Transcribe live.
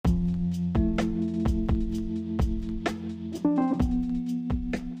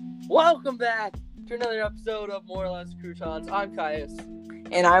Welcome back to another episode of More or Less Croutons. I'm Caius.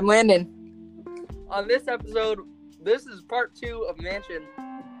 And I'm Landon. On this episode, this is part 2 of Mansion,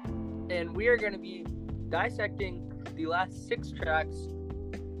 and we are going to be dissecting the last 6 tracks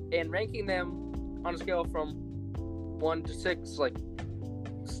and ranking them on a scale from 1 to 6, like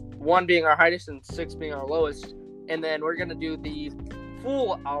 1 being our highest and 6 being our lowest. And then we're going to do the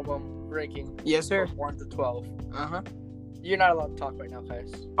full album ranking. Yes, sir. From 1 to 12. Uh-huh. You're not allowed to talk right now,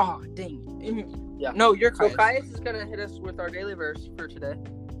 Caius. Oh, dang. Yeah. No, you're Caius. So Caius is going to hit us with our daily verse for today.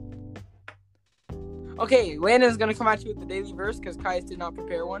 Okay, Landon's going to come at you with the daily verse because Caius did not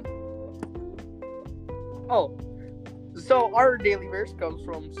prepare one. Oh, so our daily verse comes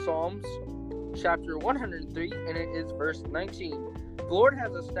from Psalms chapter 103, and it is verse 19. The Lord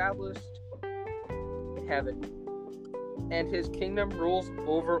has established heaven, and his kingdom rules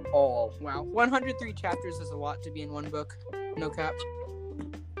over all. Wow. 103 chapters is a lot to be in one book. No cap.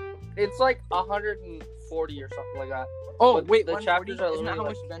 It's like 140 or something like that. Oh, But wait, the 140? chapters are Isn't that how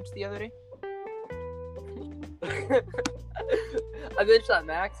literally much you benched the other day? I benched that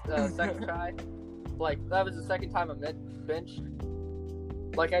max second try. Like, that was the second time I benched.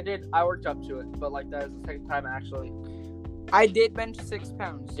 Like, I worked up to it, but like, that was the second time actually. I did bench 6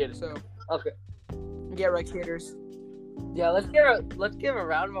 pounds. Did it? So, Okay. get right, haters. Yeah, let's give a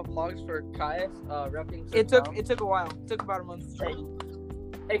round of applause for Caius, repping. It took a while. It took about a month.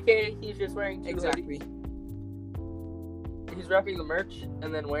 AKA, he's just wearing 2 Exactly. hoodies. He's repping the merch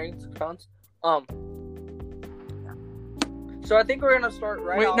and then wearing 6 pounds. So I think we're gonna start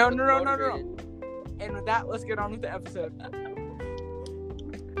right. Wait, off no. with Motivated. And with that, let's get on with the episode.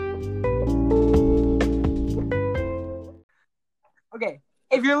 Okay,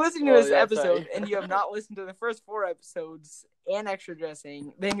 if you're listening to this episode and you have not listened to the first 4 episodes and extra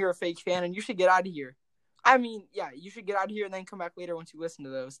dressing, then you're a fake fan and you should get out of here. I mean, yeah, you should get out of here and then come back later once you listen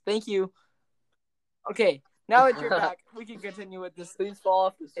to those. Thank you. Okay, now that you're back, we can continue with this. Please fall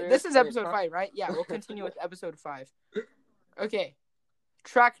off the stairs. This is episode 5, right? Yeah, we'll continue with episode 5. Okay,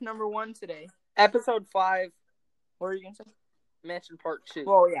 track number 1 today. Episode 5. What were you going to say? Mansion Part 2.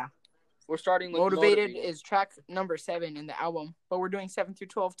 Well, yeah. We're starting with Motivated is track number 7 in the album, but we're doing 7 through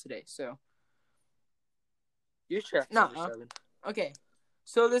 12 today, so. You track number 7. Okay,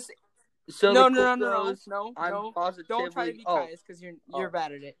 so this. So No. I'm positively. Don't try to be Caius because you're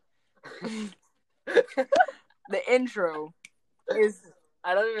bad at it. The intro is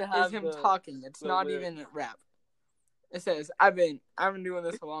I don't even have him talking. It's not lyric. even rap. It says, I've been doing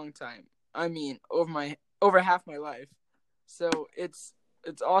this a long time. I mean, over half my life. So it's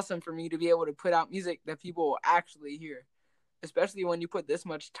awesome for me to be able to put out music that people will actually hear, especially when you put this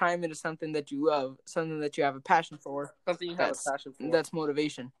much time into something that you love, something that you have a passion for. Something you have a passion for. That's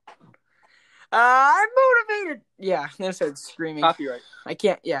motivation. I'm motivated. Yeah, that said screaming. Copyright. I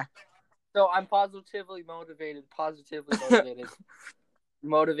can't. Yeah. So I'm positively motivated. Positively motivated.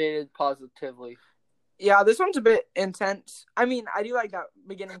 Motivated positively. Yeah, this one's a bit intense. I mean, I do like that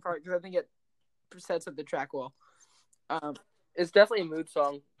beginning part because I think it sets up the track well. It's definitely a mood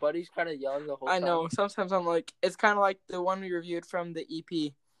song. Buddy's kind of yelling the whole time. I know. Sometimes I'm like, it's kind of like the one we reviewed from the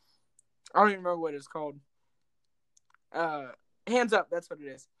EP. I don't even remember what it's called. Hands Up. That's what it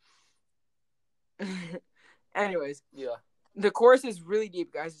is. Anyways. Yeah. The chorus is really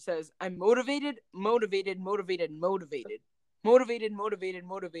deep, guys. It says, I'm motivated, motivated, motivated, motivated. Motivated, motivated,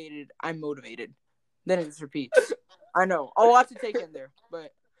 motivated. I'm motivated. Then it just repeats. I know. A lot to take in there,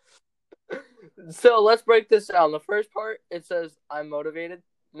 but. So let's break this down. The first part, it says, I'm motivated,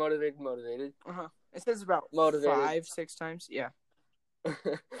 motivated, motivated. Uh-huh. It says about motivated. 5-6 times. Yeah.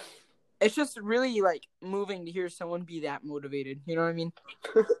 It's just really, like, moving to hear someone be that motivated. You know what I mean?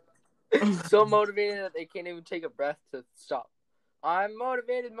 So motivated that they can't even take a breath to stop. I'm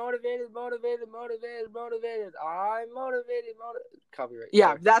motivated, motivated, motivated, motivated, motivated. I'm motivated, motivated. Copyright. Yeah,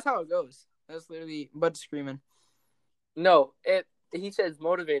 sorry. that's how it goes. That's literally Bud screaming. No, he says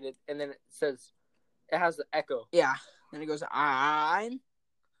motivated, and then it says, it has the echo. Yeah. Then it goes, I'm.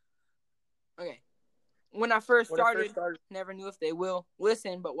 Okay. When I first started, never knew if they will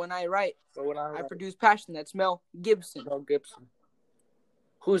listen, but when I write, I produce passion. That's Mel Gibson. Mel Gibson.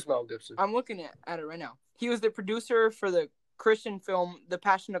 Who's Mel Gibson? I'm looking at it right now. He was the producer for the Christian film, The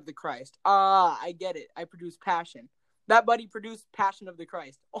Passion of the Christ. I get it. I produce passion. That buddy produced Passion of the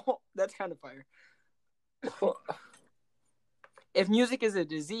Christ. Oh, that's kind of fire. If music is a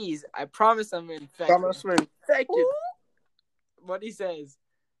disease, I promise I'm infected. What he says.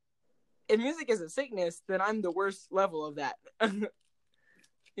 If music is a sickness, then I'm the worst level of that.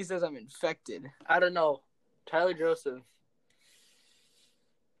 He says I'm infected. I don't know. Tyler Joseph.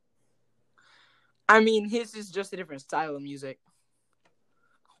 I mean, his is just a different style of music.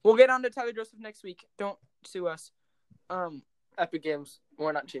 We'll get on to Tyler Joseph next week. Don't sue us. Epic Games.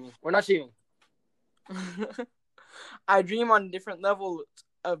 We're not cheating. We're not cheating. I dream on different levels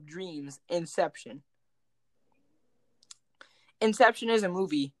of dreams. Inception. Inception is a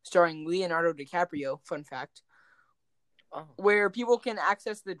movie starring Leonardo DiCaprio, fun fact, where people can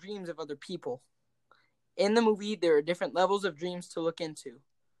access the dreams of other people. In the movie, there are different levels of dreams to look into.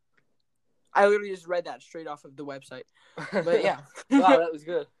 I literally just read that straight off of the website. But yeah. Wow, that was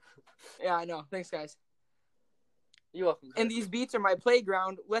good. Yeah, I know. Thanks, guys. You're welcome. And these beats are my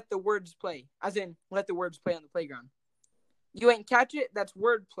playground. Let the words play. As in, let the words play on the playground. You ain't catch it? That's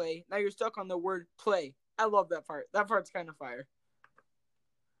word play. Now you're stuck on the word play. I love that part. That part's kind of fire.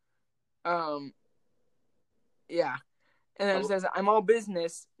 Yeah. And then it says, I'm all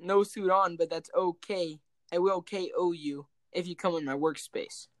business, no suit on, but that's okay. I will KO you if you come in my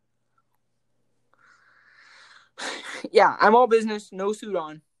workspace. Yeah, I'm all business, no suit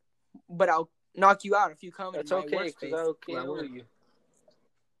on, but I'll knock you out if you come in my workspace. That's okay, I'll KO you.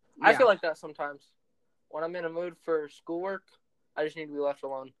 Yeah. I feel like that sometimes. When I'm in a mood for schoolwork, I just need to be left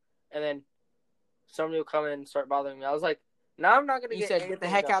alone. And then somebody will come in and start bothering me. I was like, now I'm not going to You said, get the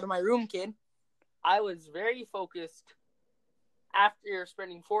heck out of my room, kid. I was very focused after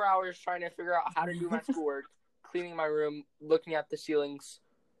spending 4 hours trying to figure out how to do my schoolwork, cleaning my room, looking at the ceilings,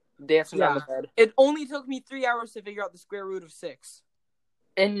 dancing on the bed. It only took me 3 hours to figure out the square root of 6.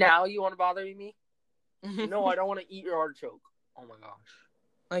 And now you want to bother me? No, I don't want to eat your artichoke. Oh my gosh.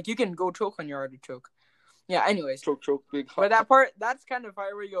 Like, you can go choke on your artichoke. Yeah, anyways. Choke, big hot. But that part, that's kind of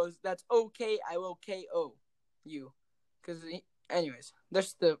fire where he goes, that's okay, I will KO you. Because, anyways,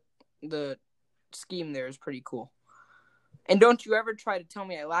 that's the scheme there is pretty cool. And don't you ever try to tell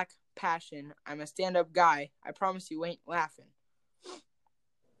me I lack passion. I'm a stand-up guy. I promise you ain't laughing.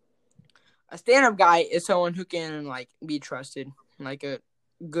 A stand-up guy is someone who can, like, be trusted. Like a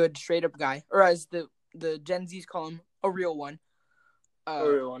good straight-up guy. Or as the Gen Zs call him, a real one. A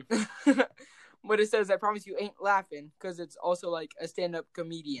real one. But it says, I promise you ain't laughing. Because it's also like a stand-up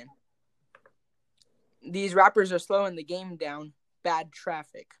comedian. These rappers are slowing the game down. Bad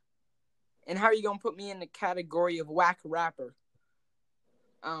traffic. And how are you going to put me in the category of whack rapper?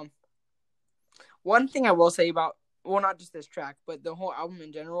 One thing I will say about, well, not just this track, but the whole album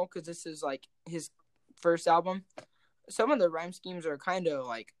in general, because this is, like, his first album. Some of the rhyme schemes are kind of,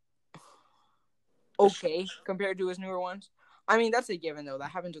 like, okay compared to his newer ones. I mean, that's a given, though. That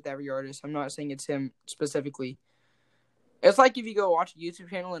happens with every artist. I'm not saying it's him specifically. It's like if you go watch a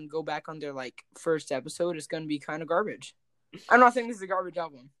YouTube channel and go back on their, like, first episode, it's going to be kind of garbage. I'm not saying this is a garbage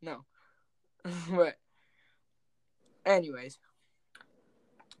album. No. But, anyways.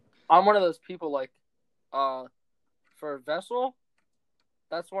 I'm one of those people, like, for Vessel,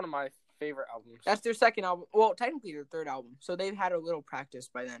 that's one of my favorite albums. That's their second album. Well, technically their third album. So they've had a little practice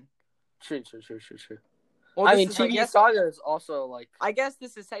by then. True. Well, I mean, TV Saga is also, like... I guess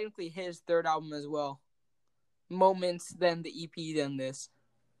this is technically his third album as well. Moments, then the EP, then this.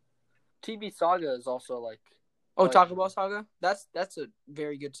 TV Saga is also, like... Oh, Taco Bell Saga? That's a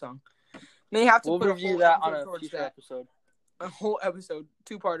very good song. They have to we'll put review that on a future episode. A whole episode,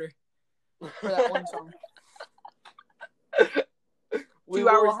 2-parter, for that one song. We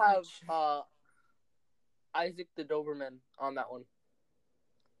will have Isaac the Doberman on that one.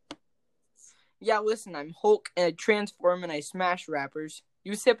 Yeah, listen, I'm Hulk and I transform and I smash rappers.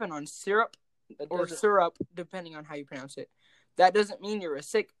 You sipping on syrup or syrup, depending on how you pronounce it. That doesn't mean you're a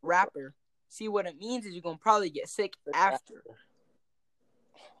sick rapper. See, what it means is you're going to probably get sick after.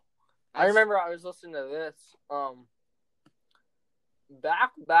 I remember I was listening to this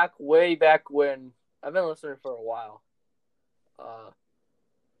way back when. I've been listening for a while.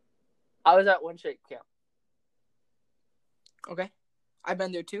 I was at One Shake Camp. Okay. I've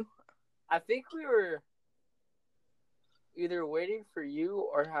been there too. I think we were either waiting for you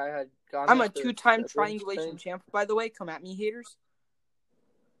or I had gone. I'm a 2-time triangulation champ, by the way. Come at me, haters.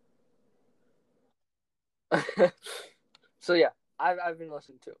 So yeah, I've been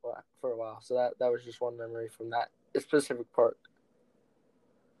listening to it for a while. So that was just one memory from that specific part.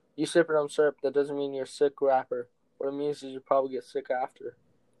 You sipping on syrup, that doesn't mean you're a sick rapper. What it means is you probably get sick after.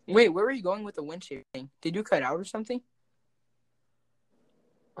 Wait, where were you going with the wind shape thing? Did you cut out or something?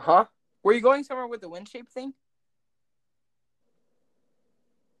 Huh? Were you going somewhere with the wind shape thing?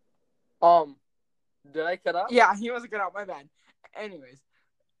 Did I cut out? Yeah, he wasn't cut out. My bad. Anyways.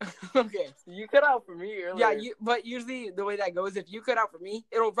 Okay. You cut out for me earlier. Yeah, but usually the way that goes, if you cut out for me,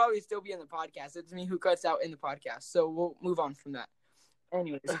 it'll probably still be in the podcast. It's me who cuts out in the podcast. So we'll move on from that.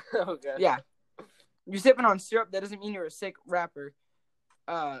 Anyways. Okay. Yeah. You're sipping on syrup. That doesn't mean you're a sick rapper.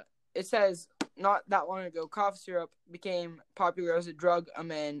 It says, not that long ago, cough syrup became popular as a drug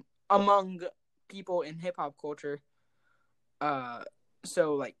among people in hip hop culture.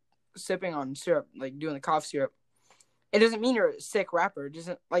 So like sipping on syrup, like doing the cough syrup, it doesn't mean you're a sick rapper. It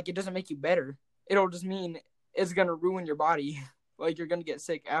doesn't make you better. It'll just mean it's gonna ruin your body. Like you're gonna get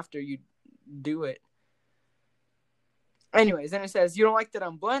sick after you do it. Anyways, then it says, you don't like that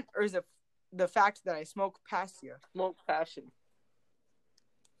I'm blunt, or is it the fact that I smoke past you? Smoke passion.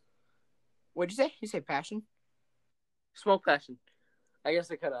 What'd you say? You say passion? Smoke passion. I guess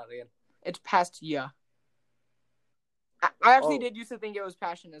I cut out again. It's past ya. I actually did used to think it was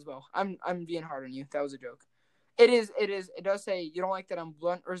passion as well. I'm being hard on you. That was a joke. It is. It does say, you don't like that I'm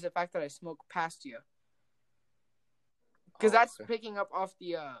blunt, or is it the fact that I smoke past you? Because that's picking up off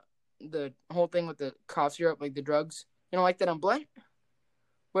the whole thing with the cough syrup, like the drugs. You don't like that I'm blunt?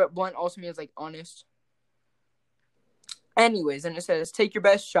 But blunt also means like honest. Anyways, and it says, take your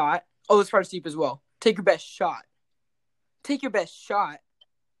best shot. Oh, this part's deep as well. Take your best shot. Take your best shot.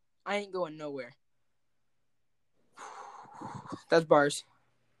 I ain't going nowhere. That's bars.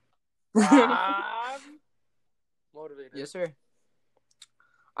 Motivated. Yes, sir.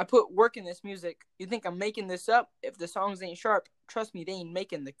 I put work in this music. You think I'm making this up? If the songs ain't sharp, trust me, they ain't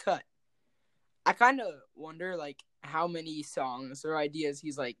making the cut. I kind of wonder, like, how many songs or ideas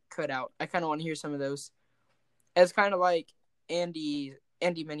he's, like, cut out. I kind of want to hear some of those. It's kind of like Andy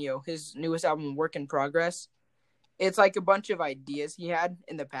Mineo, his newest album, Work in Progress. It's, like, a bunch of ideas he had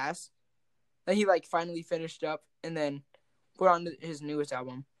in the past that he, like, finally finished up and then put on his newest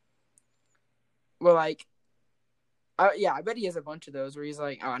album. Well, like, I bet he has a bunch of those where he's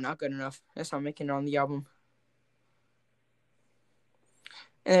like, oh, not good enough. That's not making it on the album.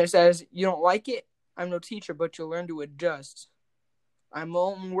 And it says, you don't like it? I'm no teacher, but you'll learn to adjust. I'm my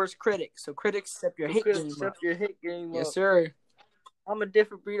own worst critic, so critics step your hit game up. Your hit game Yes, up. sir. I'm a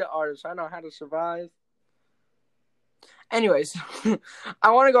different breed of artist. I know how to survive. Anyways, I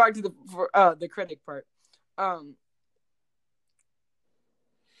want to go back to the critic part.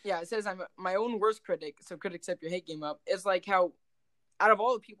 Yeah, it says I'm my own worst critic, so critics step your hate game up. It's like how, out of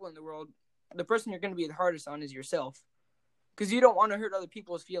all the people in the world, the person you're going to be the hardest on is yourself. Because you don't want to hurt other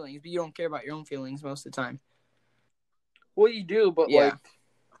people's feelings, but you don't care about your own feelings most of the time. Well, you do, but, like,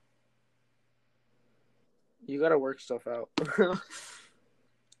 you got to work stuff out.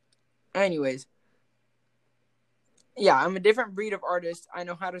 Anyways. Yeah, I'm a different breed of artist. I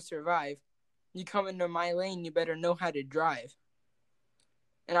know how to survive. You come into my lane, you better know how to drive.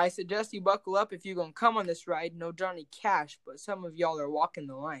 And I suggest you buckle up if you're going to come on this ride. No Johnny Cash, but some of y'all are walking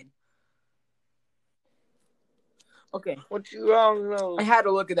the line. Okay. What you wrong know? I had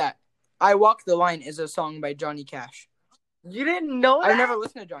to look at that. I Walk the Line is a song by Johnny Cash. You didn't know that? I've never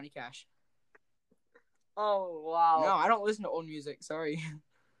listened to Johnny Cash. Oh, wow. No, I don't listen to old music. Sorry.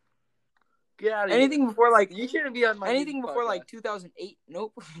 Get out of anything here. Before, like... You shouldn't be on my anything before, podcast. like, 2008?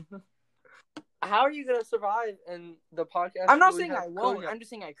 Nope. How are you going to survive in the podcast? I'm not saying I won't. I'm just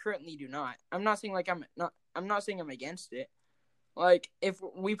saying I currently do not. I'm not saying, like, I'm not saying I'm against it. Like, if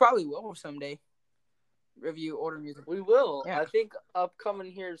we probably will someday review older music. We will. Yeah. I think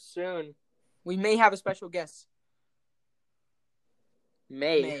upcoming here soon. We may have a special guest.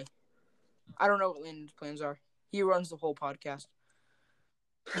 May. I don't know what Landon's plans are. He runs the whole podcast.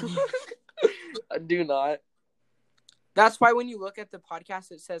 I do not. That's why when you look at the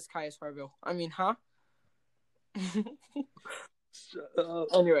podcast, it says Caius Harville. I mean, huh? Shut up.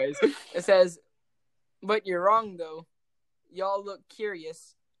 Anyways, it says, but you're wrong, though. Y'all look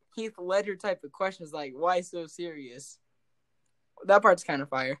curious. Heath Ledger type of questions like, why so serious? That part's kind of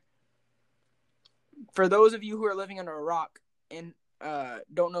fire. For those of you who are living under a rock and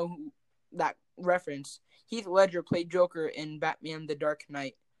don't know who that reference, Heath Ledger played Joker in Batman The Dark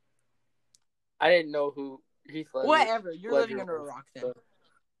Knight. I didn't know who Heath Ledger. Whatever, you're Ledger living under a was, rock then.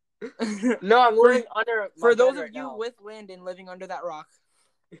 so. No, I'm living under. For those of right you now. with Landon living under that rock.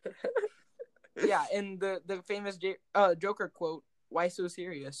 Yeah, and the famous Joker quote, why so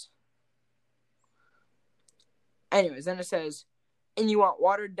serious? Anyways, then it says, and you want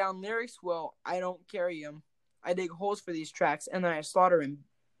watered down lyrics? Well, I don't carry them. I dig holes for these tracks, and then I slaughter and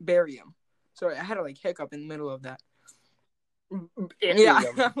bury them. Sorry, I had a hiccup in the middle of that. Yeah,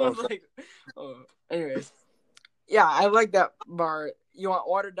 I was like, oh. Anyways. Yeah, I like that bar. You want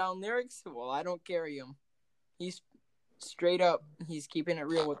watered down lyrics? Well, I don't carry them. He's straight up. He's keeping it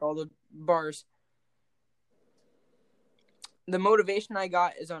real with all the bars. The motivation I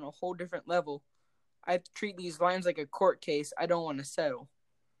got is on a whole different level. I treat these lines like a court case. I don't want to settle.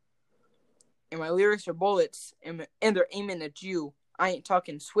 And my lyrics are bullets, and they're aiming at you. I ain't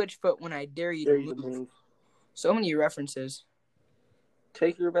talking switchfoot when I dare you to move. So many references.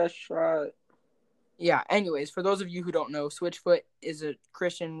 Take your best shot. Yeah, anyways, for those of you who don't know, Switchfoot is a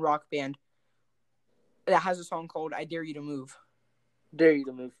Christian rock band that has a song called I Dare You to Move. Dare you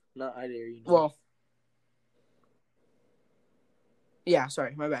to move, not I dare you to move. Well, yeah,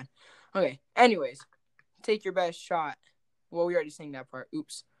 sorry, my bad. Okay, anyways, take your best shot. Well, we already sang that part.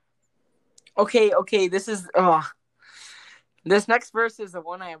 Oops. Okay, this is... This next verse is the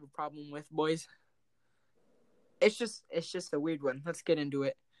one I have a problem with, boys. It's just a weird one. Let's get into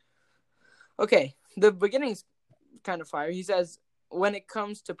it. Okay, the beginning's kind of fire. He says, when it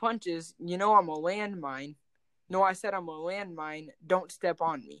comes to punches, you know I'm a landmine. No, I said I'm a landmine. Don't step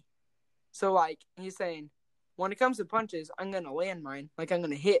on me. So, like, he's saying, when it comes to punches, I'm going to landmine. Like, I'm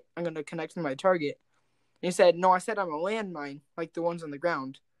going to hit. I'm going to connect to my target. And he said, no, I said I'm a landmine, like the ones on the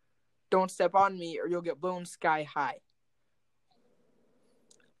ground. Don't step on me or you'll get blown sky high.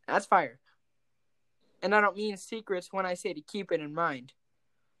 That's fire. And I don't mean secrets when I say to keep it in mind.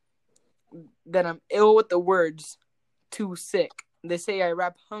 That I'm ill with the words, too sick. They say I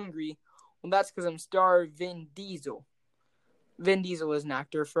rap hungry. Well, that's because I'm star Vin Diesel. Vin Diesel is an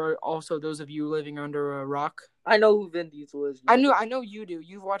actor, for also those of you living under a rock. I know who Vin Diesel is. I know you do.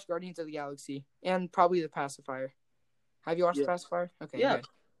 You've watched Guardians of the Galaxy and probably The Pacifier. Have you watched The Pacifier? Okay, yeah. Good.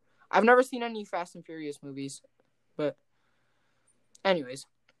 I've never seen any Fast and Furious movies, but anyways.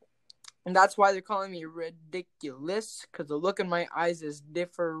 And that's why they're calling me ridiculous, because the look in my eyes is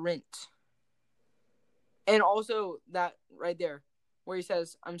different. And also that right there, where he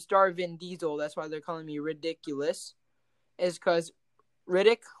says, I'm star Vin Diesel, that's why they're calling me ridiculous, is because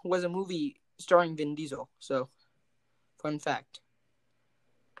Riddick was a movie starring Vin Diesel. So, fun fact.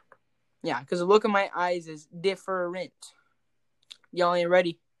 Yeah, because the look in my eyes is different. Y'all ain't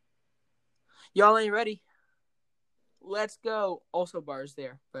ready. Let's go. Also bars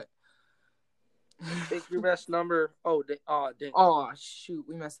there, but... Take your best number. Oh, dang. Oh, shoot.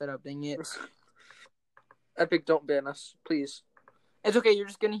 We messed that up. Dang it. Epic, don't ban us, please. It's okay. You're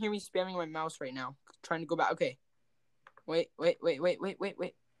just going to hear me spamming my mouse right now. Trying to go back. Okay. Wait. Oh,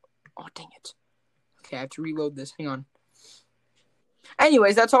 dang it. Okay, I have to reload this. Hang on.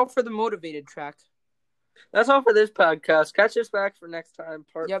 Anyways, that's all for the motivated track. That's all for this podcast. Catch us back for next time.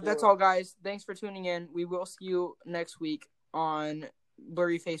 Part 4. That's all, guys. Thanks for tuning in. We will see you next week on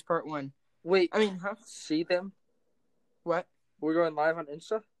Blurry Face Part 1. Wait. Huh? See them? What? We're going live on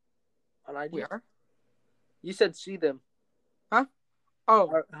Insta? On IG? We are? You said see them. Huh?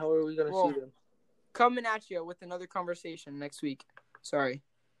 Oh. How are we going to see them? Coming at you with another conversation next week. Sorry.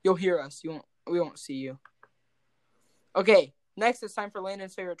 You'll hear us. We won't see you. Okay. Next, it's time for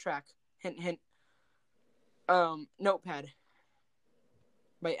Landon's favorite track. Hint, hint. Notepad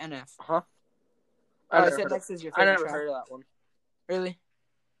by NF. Huh? I said next is your favorite track. I never heard of that one. Really?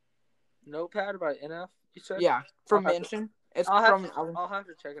 Notepad by NF, you said? Yeah, from Mansion. I'll have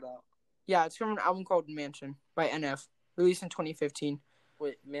to check it out. Yeah, it's from an album called Mansion by NF, released in 2015.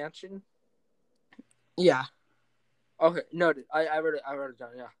 Wait, Mansion? Yeah. Okay, noted. I wrote it down,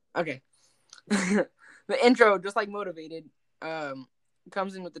 yeah. Okay. The intro, just like Motivated,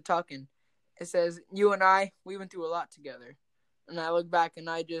 comes in with the talking. It says, you and I, we went through a lot together. And I look back and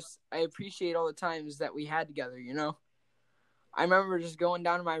I appreciate all the times that we had together, you know? I remember just going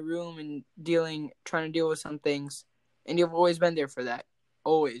down to my room and trying to deal with some things. And you've always been there for that.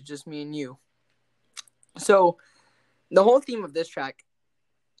 Always, just me and you. So, the whole theme of this track,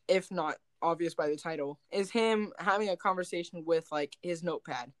 if not obvious by the title, is him having a conversation with, like, his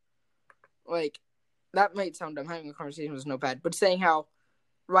notepad. Like, that might sound dumb, having a conversation with his notepad, but saying how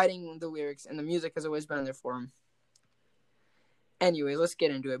writing the lyrics and the music has always been there for him. Anyway, let's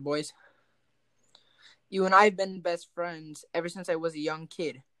get into it, boys. You and I have been best friends ever since I was a young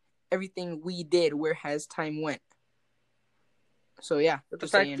kid. Everything we did, where has time went? So, yeah. But the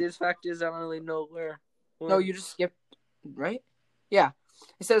fact is, I don't really know where. No, you just skipped, right? Yeah.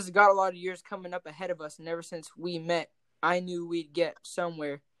 It says, got a lot of years coming up ahead of us, and ever since we met, I knew we'd get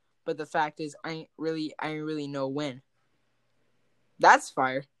somewhere. But the fact is, I ain't really know when. That's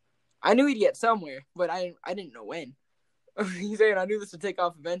fire. I knew we'd get somewhere, but I didn't know when. He's saying I knew this would take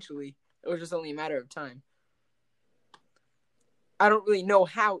off eventually. It was just only a matter of time. I don't really know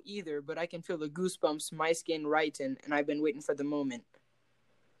how either, but I can feel the goosebumps my skin writing, and I've been waiting for the moment.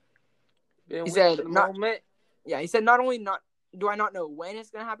 He said, not only do I not know when it's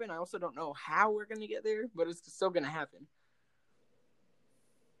going to happen, I also don't know how we're going to get there, but it's still going to happen.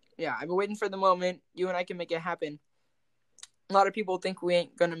 Yeah, I've been waiting for the moment. You and I can make it happen. A lot of people think we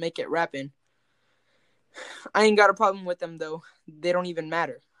ain't going to make it rapping. I ain't got a problem with them, though. They don't even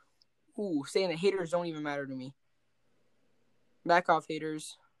matter. Ooh, saying the haters don't even matter to me. Back off,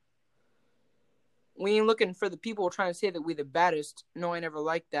 haters. We ain't looking for the people trying to say that we the baddest. No, I never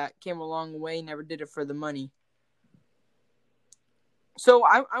liked that. Came a long way, never did it for the money. So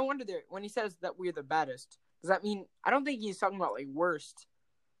I wonder there, when he says that we're the baddest, does that mean, I don't think he's talking about like worst.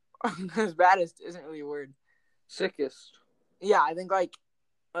 Because baddest isn't really a word. Sickest. Yeah, I think like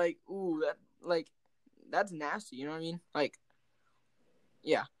ooh, that like that's nasty, you know what I mean? Like,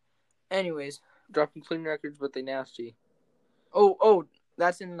 yeah. Anyways. Dropping clean records, but they nasty. Oh,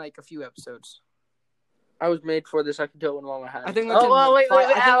 that's in like a few episodes. I was made for this. I can tell it on my head. I think that's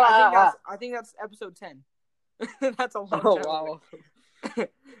I think that's episode 10. That's a long time. Oh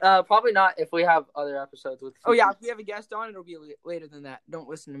wow. Probably not if we have other episodes with. Oh yeah, if we have a guest on, it'll be later than that. Don't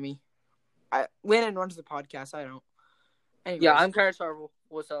listen to me. Landon runs the podcast. I don't. Anyways. Yeah, I'm Curtis Harville.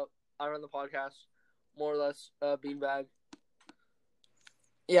 What's up? I run the podcast, more or less. Beanbag.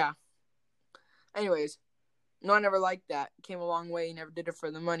 Yeah. Anyways, no, I never liked that. Came a long way. Never did it for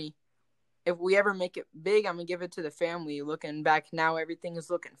the money. If we ever make it big, I'm gonna give it to the family. Looking back now, everything is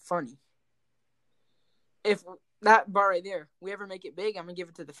looking funny. If that bar right there, we ever make it big, I'm gonna give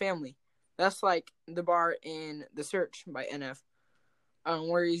it to the family. That's like the bar in The Search by NF,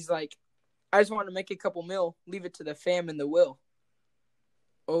 where he's like, I just want to make a couple mil, leave it to the fam and the will.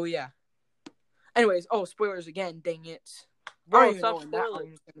 Oh yeah. Anyways, spoilers again, dang it. Bro, I don't even know stop when that spoiling.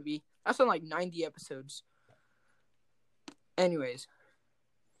 one's gonna be. That's on like 90 episodes. Anyways.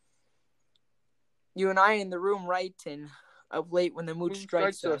 You and I in the room writing of late when the mood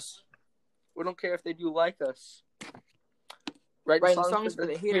strikes us. We don't care if they do like us. Writing songs for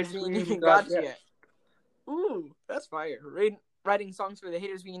the haters we ain't even got yet. Ooh, that's fire. Writing songs for the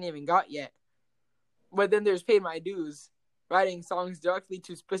haters we ain't even got yet. But then there's paid my dues. Writing songs directly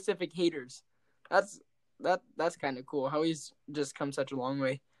to specific haters. That's kind of cool. How he's just come such a long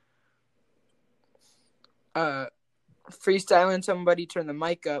way. Freestyling somebody, turn the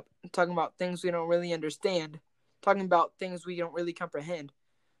mic up, talking about things we don't really understand, talking about things we don't really comprehend.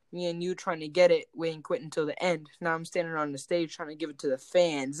 Me and you trying to get it, we ain't quit until the end. Now I'm standing on the stage trying to give it to the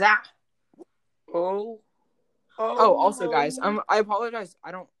fans. Also guys, I apologize.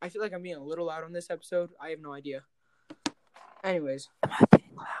 I feel like I'm being a little loud on this episode. I have no idea. Anyways, am I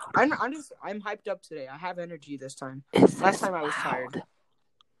being loud? I'm hyped up today. I have energy this time. Last time I was tired.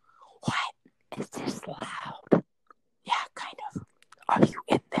 What? Is this loud? Yeah, kind of. Are you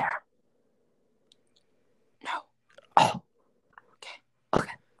in there? No. Oh.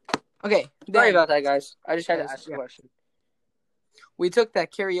 Okay. Sorry about that, guys. I just had to ask a question. We took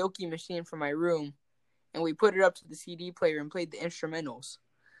that karaoke machine from my room and we put it up to the CD player and played the instrumentals.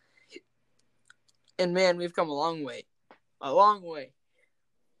 And man, we've come a long way. A long way.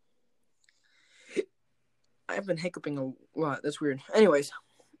 I've been hiccuping a lot. That's weird. Anyways,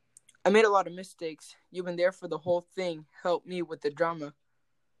 I made a lot of mistakes. You've been there for the whole thing. Help me with the drama.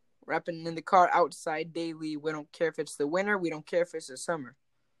 Rapping in the car outside daily. We don't care if it's the winter. We don't care if it's the summer.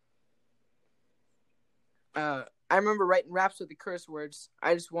 I remember writing raps with the curse words.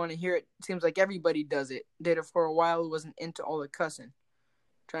 I just want to hear it. Seems like everybody does it. Did it for a while. Wasn't into all the cussing.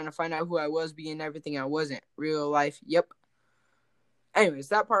 Trying to find out who I was, being everything I wasn't. Real life. Yep. Anyways,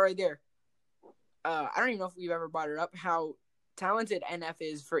 that part right there. I don't even know if we've ever brought it up. How talented NF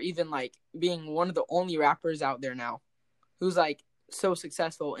is for even like being one of the only rappers out there now who's like so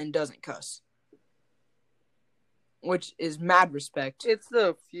successful and doesn't cuss. Which is mad respect. It's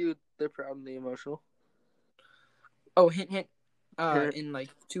the few, they're proud and the emotional. Oh, hint. In like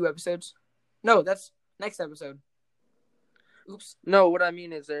 2 episodes. No, that's next episode. Oops. No, what I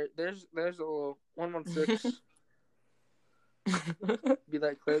mean is there's a little 116. Be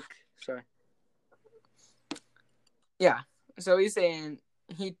that quick. Sorry. Yeah. So he's saying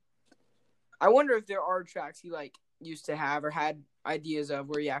I wonder if there are tracks he like used to have or had ideas of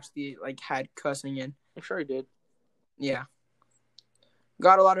where he actually like had cussing in. I'm sure he did. Yeah.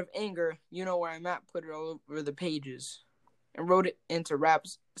 Got a lot of anger. You know where I'm at. Put it all over the pages. And wrote it into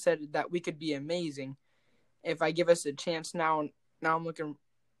raps. Said that we could be amazing. If I give us a chance now I'm looking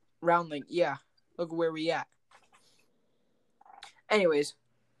around like, yeah, look where we at. Anyways,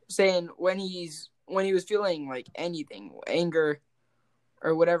 saying when he was feeling like anything, anger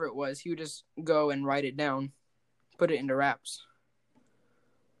or whatever it was, he would just go and write it down, put it into raps.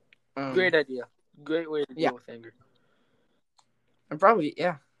 Great idea. Great way to deal with anger. And probably,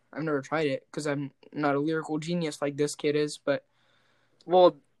 yeah. I've never tried it because I'm not a lyrical genius like this kid is, but...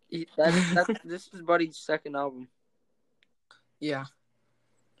 Well, this is Buddy's second album. Yeah.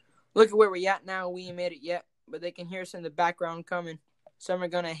 Look at where we at now. We ain't made it yet, but they can hear us in the background coming. Some are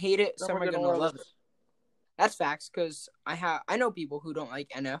going to hate it, some are going to love it. That's facts, because I know people who don't like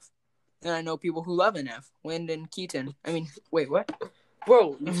NF, and I know people who love NF. Wyndon Keaton. I mean, wait, what?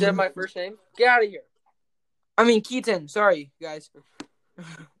 Bro, you said my first name? Get out of here. I mean, Keaton. Sorry, guys.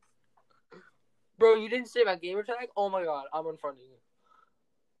 Bro, you didn't say my gamer tag? Oh my god, I'm in front of you.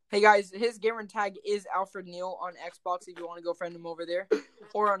 Hey guys, his gamer tag is Alfred Neal on Xbox if you want to go friend him over there,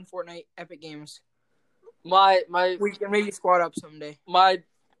 or on Fortnite Epic Games. My We can maybe squad up someday. my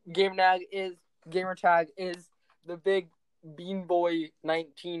gamer tag is the big Bean Boy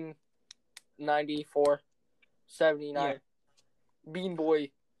 1994 79. Yeah. Bean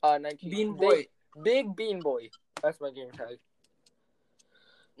Boy 19. Bean Boy. Big Bean Boy. That's my gamer tag.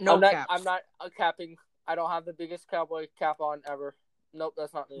 No caps. I'm not capping. I don't have the biggest cowboy cap on ever. Nope,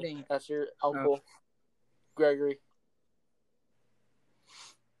 that's not me. Dang. That's your uncle, Gregory.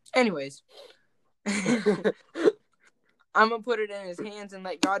 Anyways. I'm gonna put it in his hands and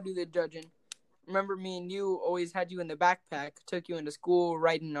let God do the judging. Remember, me and you always had you in the backpack, took you into school,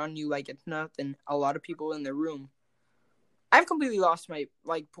 riding on you like it's nothing. A lot of people in the room. I've completely lost my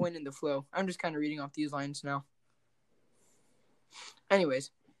point in the flow. I'm just kind of reading off these lines now.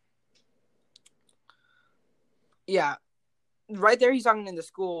 Anyways, yeah, right there he's talking in the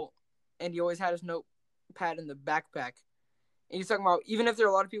school, and he always had his notepad in the backpack. And he's talking about even if there are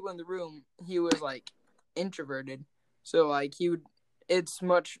a lot of people in the room, he was introverted. So it's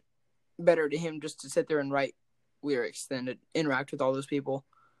much better to him just to sit there and write lyrics than to interact with all those people.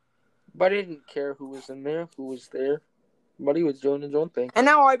 But I didn't care who was in there, who was there. But he was doing his own thing. And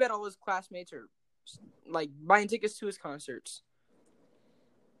now I bet all his classmates are buying tickets to his concerts.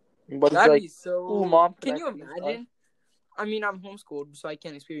 But that'd be so. Ooh, Mom, can you imagine? I mean, I'm homeschooled, so I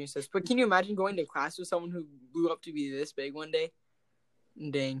can't experience this. But can you imagine going to class with someone who blew up to be this big one day?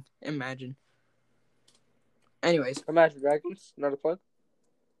 Dang, imagine. Anyways, Imagine Dragons, not a plug.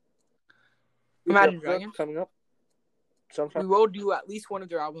 Imagine Dragons coming up. Sometime. We will do at least one of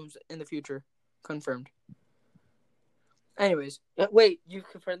their albums in the future, confirmed. Anyways, wait, you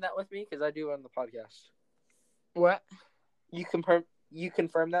confirmed that with me because I do on the podcast. What? You confirm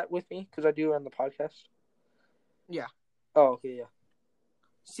that with me because I do on the podcast. Yeah. Oh, okay, yeah.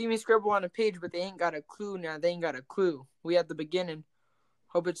 See me scribble on a page, but they ain't got a clue now. They ain't got a clue. We at the beginning.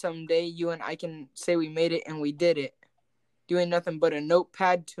 Hope it someday you and I can say we made it and we did it. You ain't nothing but a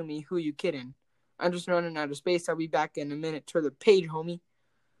notepad to me. Who you kidding? I'm just running out of space. I'll be back in a minute. Turn the page, homie.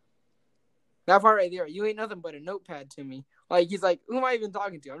 That part right there. You ain't nothing but a notepad to me. He's like, who am I even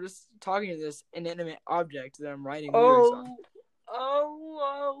talking to? I'm just talking to this inanimate object that I'm writing lyrics on.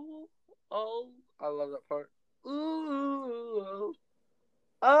 Oh. I love that part. Ooh.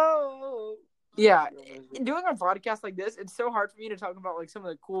 Oh. Yeah, doing a podcast like this, it's so hard for me to talk about some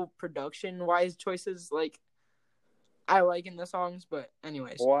of the cool production-wise choices I like in the songs. But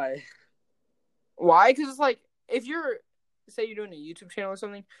anyways, why? Because it's if you're you're doing a YouTube channel or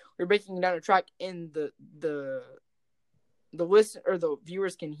something, you're breaking down a track, and the listen or the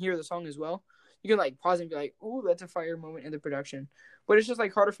viewers can hear the song as well. You can pause and be like, "Ooh, that's a fire moment in the production." But it's just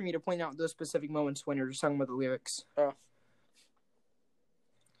harder for me to point out those specific moments when you're just talking about the lyrics. Oh.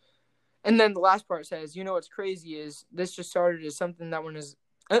 And then the last part says, you know what's crazy is this just started as something that one is...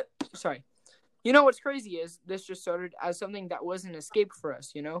 You know what's crazy is this just started as something that was an escape for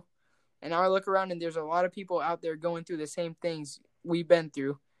us, you know? And now I look around and there's a lot of people out there going through the same things we've been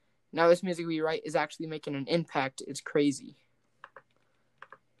through. Now this music we write is actually making an impact. It's crazy.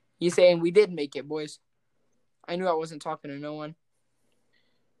 He's saying we did make it, boys. I knew I wasn't talking to no one.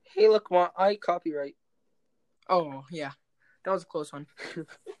 Hey, look, Mom, I copyright. Oh, yeah. That was a close one.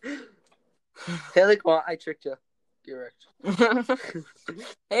 Hey, look, Mom, I tricked you. You're right.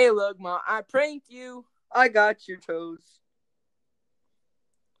 Hey, look, Mom, I pranked you. I got your toes.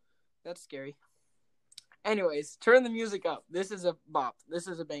 That's scary. Anyways, turn the music up. This is a bop. This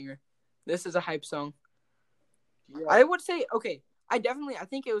is a banger. This is a hype song. Yeah. I would say, okay, I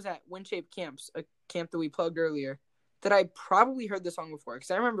think it was at Windshape Camps, a camp that we plugged earlier, that I probably heard this song before.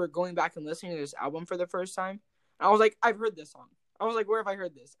 Because I remember going back and listening to this album for the first time. And I was like, I've heard this song. I was like, where have I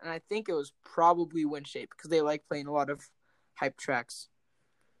heard this? And I think it was probably Windshape because they like playing a lot of hype tracks.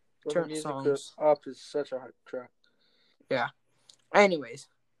 Turn songs. Up is such a hype track. Yeah. Anyways,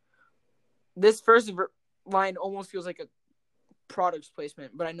 this first line almost feels like a product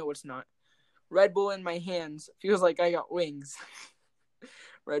placement, but I know it's not. Red Bull in my hands feels like I got wings.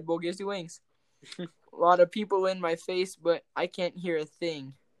 Red Bull gives you wings. A lot of people in my face, but I can't hear a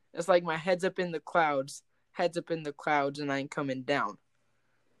thing. It's like my head's up in the clouds. Heads up in the clouds, and I ain't coming down.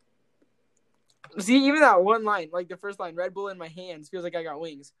 See, even that one line, the first line, Red Bull in my hands feels like I got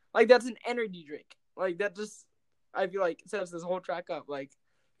wings. That's an energy drink. That just, I feel sets this whole track up.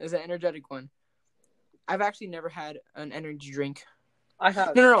 It's an energetic one. I've actually never had an energy drink. I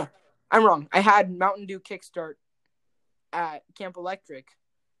have. No. I'm wrong. I had Mountain Dew Kickstart at Camp Electric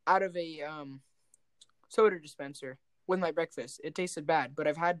out of a soda dispenser with my breakfast. It tasted bad, but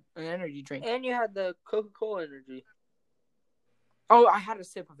I've had an energy drink. And you had the Coca-Cola energy. Oh, I had a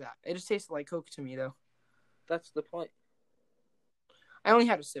sip of that. It just tasted like Coke to me, though. That's the point. I only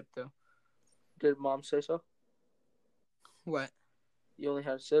had a sip, though. Did Mom say so? What? You only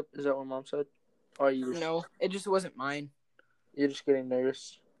had a sip? Is that what Mom said? Or are you just... No, it just wasn't mine. You're just getting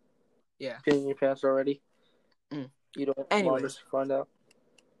nervous? Yeah. Peeing your pants already? You don't want us to find out?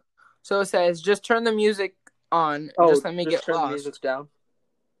 So it says, just turn the music on. Oh, just let me get turn lost. the music down?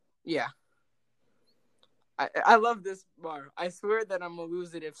 Yeah. I love this bar. I swear that I'm going to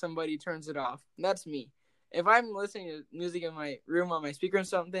lose it if somebody turns it off. That's me. If I'm listening to music in my room on my speaker or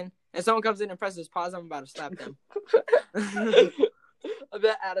something, and someone comes in and presses pause, I'm about to slap them. I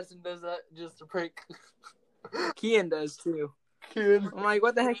bet Addison does that just to prank. Kian does, too. Kian. I'm like,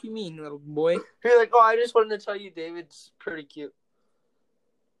 what the heck you mean, little boy? You're like, oh, I just wanted to tell you David's pretty cute.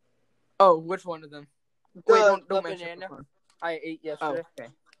 Oh, which one of them? Wait, don't mention banana I ate yesterday.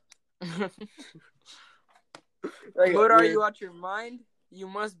 Oh, okay. But are you out your mind? You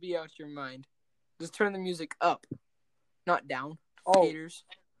must be out your mind. Just turn the music up, not down. Oh, haters.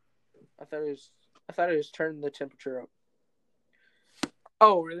 I thought it was turn the temperature up.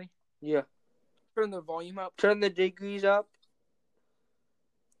 Oh, really? Yeah. Turn the volume up. Turn the degrees up.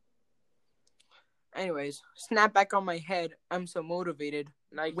 Anyways, snap back on my head. I'm so motivated.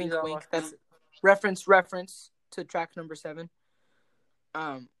 Nike's wink, on wink. my That's reference to track number 7.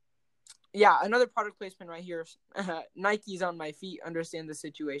 Yeah, another product placement right here. Nike's on my feet. Understand the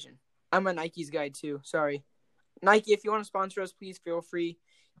situation. I'm a Nike's guy too. Sorry, Nike. If you want to sponsor us, please feel free.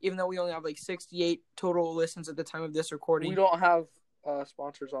 Even though we only have like 68 total listens at the time of this recording. We don't have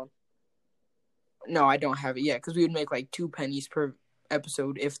sponsors on. No, I don't have it yet because we would make like 2 pennies per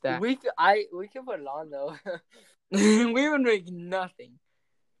episode, if that. We can put it on though. We would make nothing.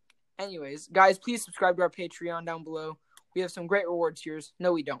 Anyways, guys, please subscribe to our Patreon down below. We have some great rewards here.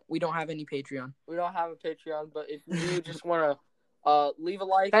 No, we don't. We don't have any Patreon. We don't have a Patreon, but if you just want to leave a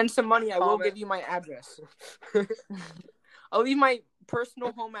like, spend some money, comment. I will give you my address. I'll leave my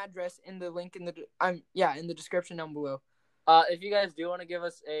personal home address in the link in the description down below. If you guys do want to give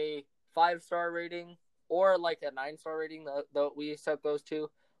us a 5-star rating or like a 9-star rating, we accept those too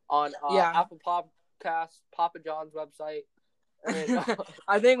on Apple Podcasts, Papa John's website.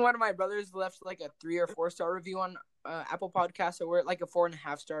 I think one of my brothers left like a 3 or 4-star review on Apple Podcasts, so we're at like a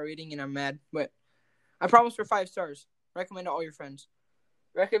 4.5-star rating, and I'm mad. But I promise for 5 stars. Recommend to all your friends.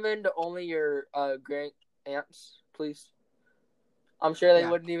 Recommend to only your great aunts, please. I'm sure they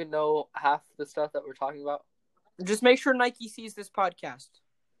wouldn't even know half the stuff that we're talking about. Just make sure Nike sees this podcast.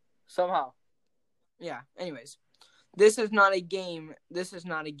 Somehow. Yeah, anyways. This is not a game.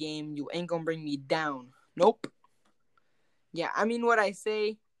 You ain't gonna bring me down. Nope. Yeah, I mean what I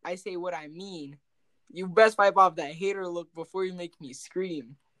say what I mean. You best wipe off that hater look before you make me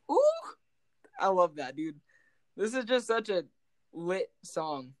scream. Ooh! I love that, dude. This is just such a lit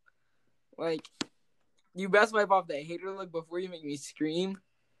song. Like, you best wipe off that hater look before you make me scream.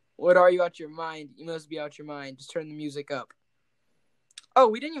 What are you out your mind? You must be out your mind. Just turn the music up. Oh,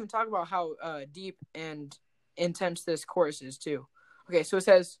 we didn't even talk about how deep and intense this chorus is, too. Okay, so it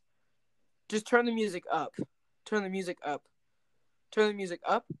says, just turn the music up. Turn the music up. Turn the music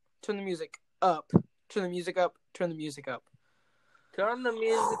up. Turn the music up. Turn the music up. Turn the music up. Turn the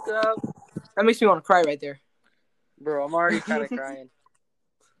music up. That makes me want to cry right there. Bro, I'm already kind of crying.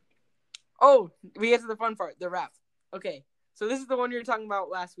 Oh, we get to the fun part, the rap. Okay, so this is the one you were talking about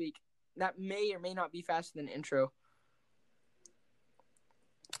last week. That may or may not be faster than intro.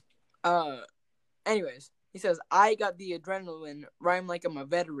 Anyways, he says, I got the adrenaline, rhyme like I'm a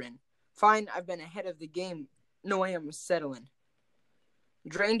veteran. Fine, I've been ahead of the game. No way I'm settling.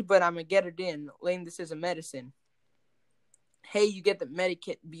 Drained, but I'ma get it in. Lame, this is a medicine. Hey, you get the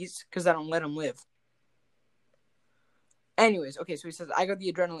medikit beast, because I don't let them live. Anyways, okay, so he says, I got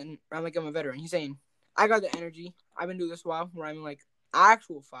the adrenaline, rhyme like I'm a veteran. He's saying, I got the energy. I've been doing this a while, rhyming like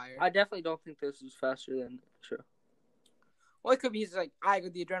actual fire. I definitely don't think this is faster than intro. Well, it could be he's like, I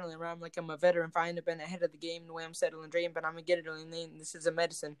got the adrenaline, rhyme like I'm a veteran. Fine, I've been ahead of the game. The way I'm settling, drained, but I'm gonna get it in. This is a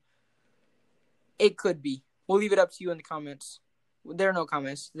medicine. It could be. We'll leave it up to you in the comments. There are no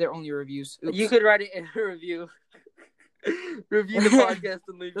comments. They're only reviews. Oops. You could write it in a review. Review the podcast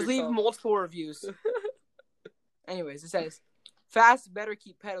and leave Just leave multiple reviews. Anyways, it says, fast, better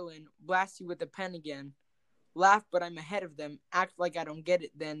keep pedaling. Blast you with the pen again. Laugh, but I'm ahead of them. Act like I don't get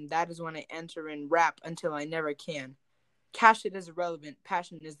it then. That is when I enter in rap until I never can. Cash it is irrelevant.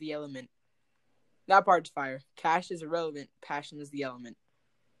 Passion is the element. That part's fire. Cash is irrelevant. Passion is the element.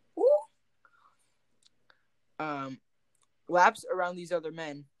 Woo! Laps around these other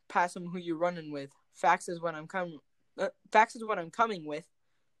men. Pass them who you running with. Facts is what I'm coming. Facts is what I'm coming with.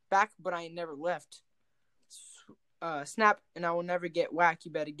 Back, but I ain't never left. Snap, and I will never get whack.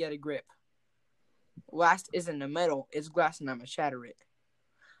 You better get a grip. Last isn't a metal, it's glass, and I'ma shatter it.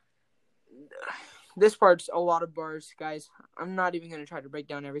 This part's a lot of bars, guys. I'm not even gonna try to break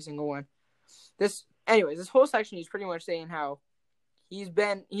down every single one. This whole section he's pretty much saying how he's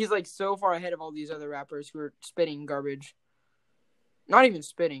like so far ahead of all these other rappers who are spitting garbage. Not even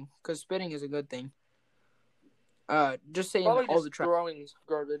spitting, because spitting is a good thing. Just saying Probably all just the tracks. throwing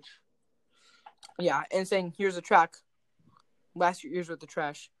garbage. Yeah, and saying here's a track. Blast your ears with the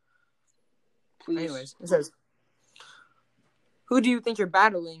trash. Please. Anyways, it says, who do you think you're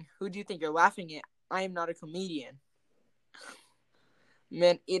battling? Who do you think you're laughing at? I am not a comedian.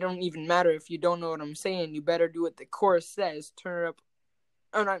 Man, it don't even matter if you don't know what I'm saying. You better do what the chorus says. Turn it up.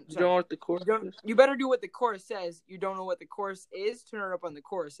 Oh, no, You don't know what the chorus is? You better do what the chorus says. You don't know what the chorus is. Turn it up on the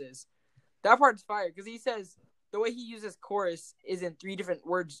choruses. That part's fire because he says the way he uses chorus is in 3 different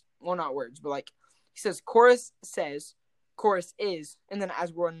words. Well, not words, but like he says chorus says, chorus is, and then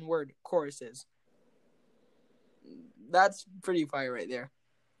as one word, choruses. That's pretty fire right there.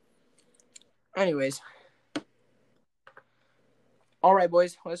 Anyways. All right,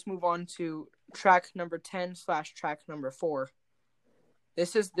 boys. Let's move on to track number 10 / track number 4.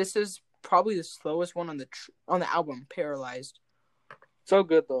 This is probably the slowest one on the album, Paralyzed. So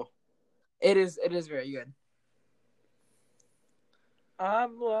good though. It is very good.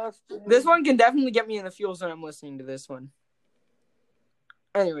 I'm lost. This one can definitely get me in the feels when I'm listening to this one.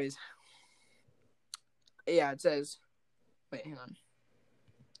 Anyways. Yeah, it says, wait, hang on.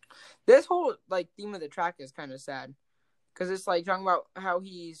 This whole like theme of the track is kind of sad because it's like talking about how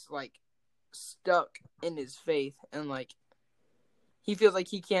he's like stuck in his faith and like he feels like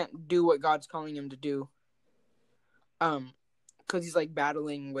he can't do what God's calling him to do. Because he's like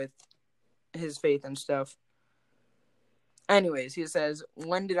battling with his faith and stuff. Anyways, he says,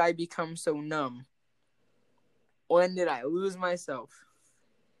 when did I become so numb? When did I lose myself?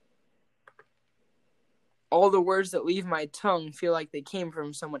 All the words that leave my tongue feel like they came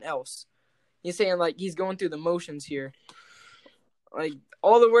from someone else. He's saying like he's going through the motions here. Like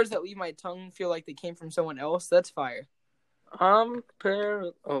all the words that leave my tongue feel like they came from someone else. That's fire. Oh,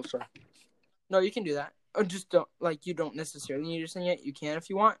 sorry. No, you can do that. Or just don't you don't necessarily need to sing it. You can if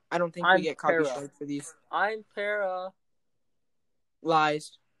you want. I don't think we get copyright for these. I'm paralyzed.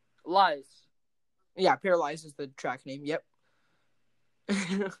 Lies. Yeah, Paralyzed is the track name. Yep.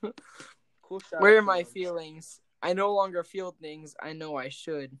 Cool shot. Where are my feelings? I no longer feel things I know I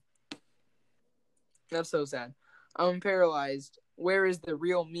should. That's so sad. I'm paralyzed. Where is the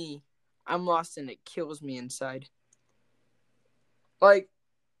real me? I'm lost and it kills me inside. Like,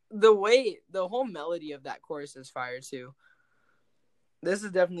 the whole melody of that chorus is fire too. This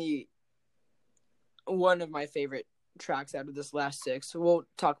is definitely one of my favorite tracks out of this last 6. We'll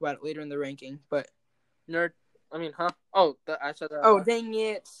talk about it later in the ranking, but I said that. Oh, dang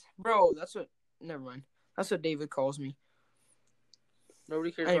it. Bro, never mind. That's what David calls me.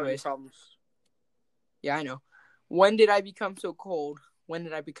 Nobody cares about your problems. Yeah, I know. When did I become so cold? When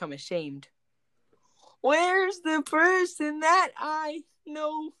did I become ashamed? Where's the person that I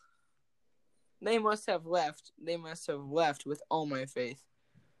know? They must have left. They must have left with all my faith.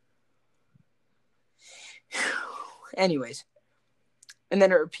 Anyways. And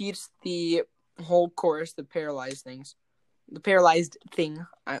then it repeats the whole chorus, the paralyzed thing. This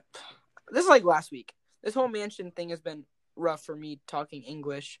is like last week. This whole mansion thing has been rough for me talking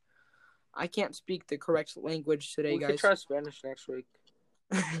English. I can't speak the correct language today, guys. We could try Spanish next week.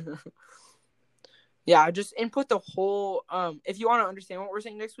 Yeah, just input the whole if you want to understand what we're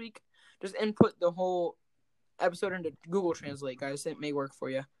saying next week, just input the whole episode into Google Translate, guys. It may work for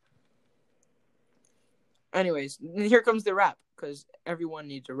you. Anyways, here comes the rap, because everyone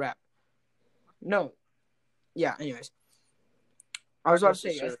needs a rap. No. Yeah, anyways. I was about to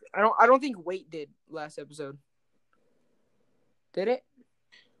say, guys, I don't think Wait did last episode. Did it?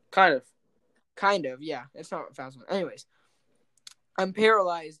 Kind of, yeah. It's not a fast one. Anyways. I'm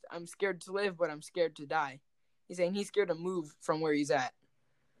paralyzed. I'm scared to live, but I'm scared to die. He's saying he's scared to move from where he's at.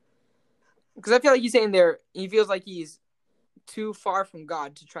 Because I feel like he's saying there, he feels like he's too far from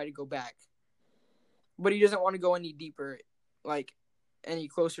God to try to go back. But he doesn't want to go any deeper, like, any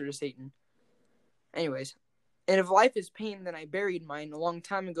closer to Satan. Anyways. And if life is pain, then I buried mine a long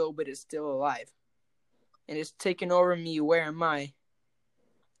time ago, but it's still alive. And it's taken over me, where am I?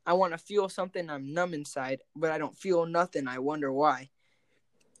 I want to feel something, I'm numb inside, but I don't feel nothing, I wonder why.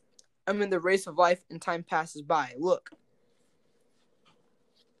 I'm in the race of life and time passes by. Look.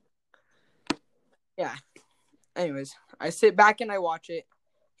 Yeah. anyways, I sit back and I watch it,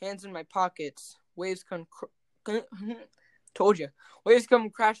 hands in my pockets. Waves come. Told you, waves come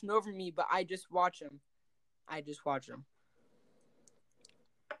crashing over me, but I just watch them.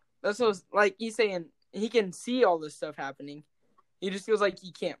 That's what like he's saying. He can see all this stuff happening. He just feels like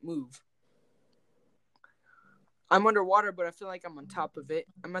he can't move. I'm underwater, but I feel like I'm on top of it.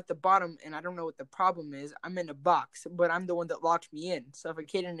 I'm at the bottom, and I don't know what the problem is. I'm in a box, but I'm the one that locked me in,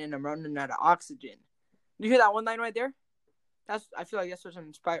 suffocating, and I'm running out of oxygen. You hear that one line right there? I feel like that's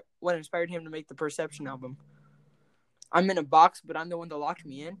what inspired him to make the Perception album. I'm in a box, but I'm the one that locked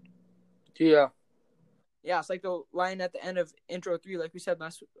me in. Yeah. Yeah, it's like the line at the end of intro 3, like we said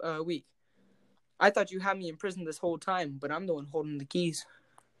last week. I thought you had me in prison this whole time, but I'm the one holding the keys.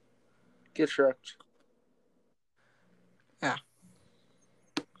 Get wrecked. Yeah.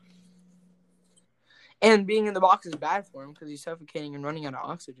 And being in the box is bad for him because he's suffocating and running out of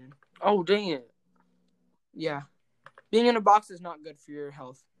oxygen. Oh, dang it. Yeah. Being in a box is not good for your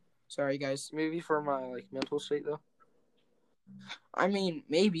health. Sorry, guys. Maybe for my mental state, though. I mean,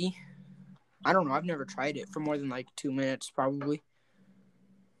 maybe. I don't know. I've never tried it for more than 2 minutes, probably.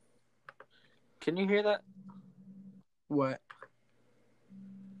 Can you hear that? What?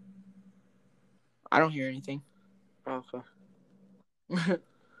 I don't hear anything. Oh, okay.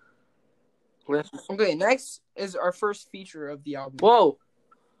 Okay, next is our first feature of the album. Whoa!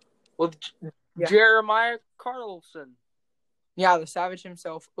 With Jeremiah Carlson. Yeah, the Savage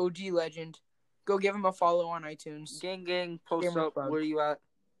himself, OG legend. Go give him a follow on iTunes. Gang, post up. Where are you at?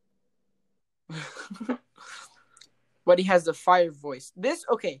 But he has the fire voice. This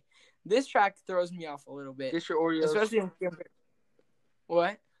track throws me off a little bit. Get your Oreos. Especially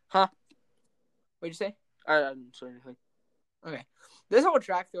what? Huh? What'd you say? I didn't say anything. Okay. This whole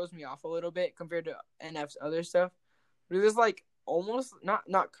track throws me off a little bit compared to NF's other stuff. It was almost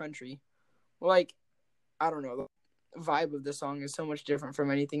not country. I don't know. The vibe of the song is so much different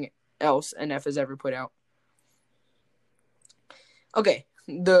from anything else NF has ever put out. Okay.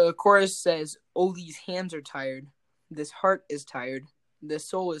 The chorus says, "Oh, these hands are tired. This heart is tired. This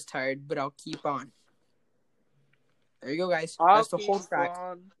soul is tired, but I'll keep on." There you go, guys. That's the whole track.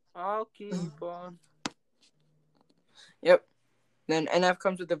 I'll keep on. Yep. Then NF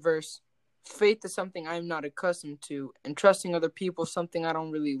comes with the verse, "Faith is something I'm not accustomed to, and trusting other people is something I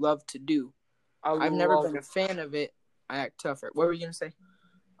don't really love to do. I've never been a fan of it. I act tougher." What were you going to say?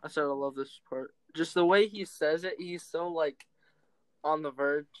 I said I love this part. Just the way he says it, he's so, on the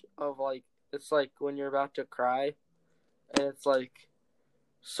verge of, it's like when you're about to cry, and it's,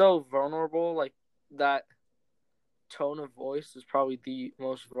 so vulnerable, that tone of voice is probably the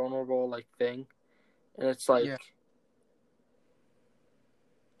most vulnerable, thing, and it's, Yeah.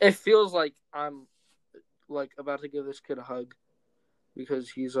 It feels like I'm, about to give this kid a hug, because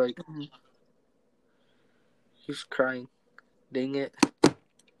he's, he's crying. Dang it.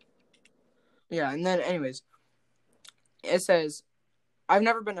 Yeah, and then anyways, it says, "I've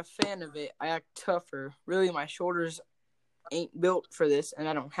never been a fan of it. I act tougher. Really, my shoulders ain't built for this, and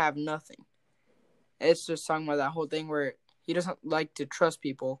I don't have nothing." It's just talking about that whole thing where he doesn't like to trust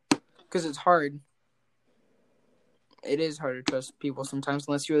people because it's hard. It is hard to trust people sometimes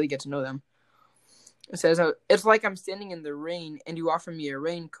unless you really get to know them. It says, "It's like I'm standing in the rain and you offer me a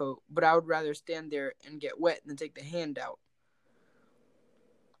raincoat, but I would rather stand there and get wet than take the hand out."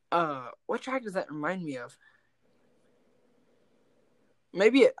 What track does that remind me of?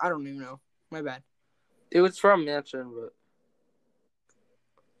 Maybe I don't even know. My bad. It was from Mansion, but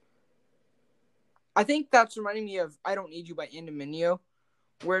I think that's reminding me of "I Don't Need You" by Andaminio,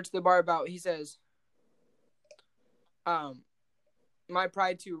 where it's the bar about, he says, "My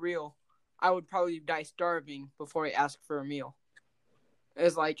pride too real. I would probably die starving before I ask for a meal."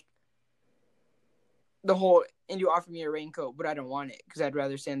 It's the whole, "and you offer me a raincoat, but I don't want it because I'd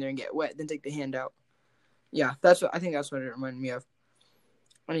rather stand there and get wet than take the hand out." Yeah, I think that's what it reminded me of.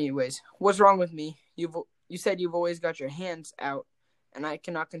 Anyways, "What's wrong with me? You said you've always got your hands out, and I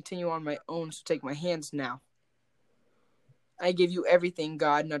cannot continue on my own, so take my hands now. I give you everything,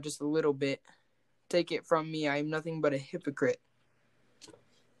 God, not just a little bit. Take it from me, I am nothing but a hypocrite."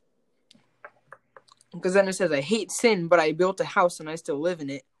 Because then it says, "I hate sin, but I built a house and I still live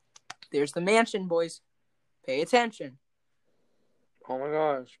in it." There's the mansion, boys. Pay attention. Oh my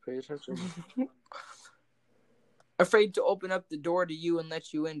gosh, pay attention. "Afraid to open up the door to you and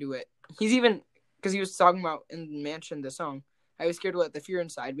let you into it." He's even, because he was talking about in Mansion, the song, I was scared to let the fear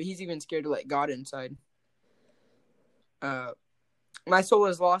inside, but he's even scared to let God inside. "My soul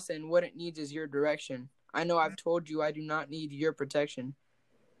is lost and what it needs is your direction. I know I've told you I do not need your protection.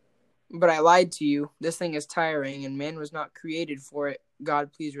 But I lied to you. This thing is tiring and man was not created for it.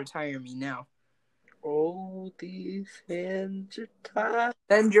 God, please retire me now." Oh, these hands are tied.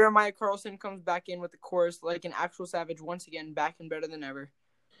 Then Jeremiah Carlson comes back in with the chorus like an actual savage once again, back and better than ever.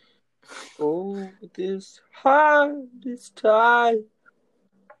 Oh, this heart is tied.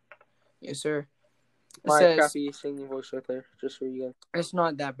 Yes, sir. It My says, crappy singing voice right there, just for you it's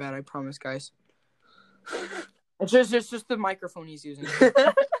not that bad, I promise, guys. It's just the microphone he's using.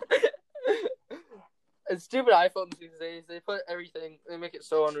 guys. It's stupid iPhones these days. They put everything. They make it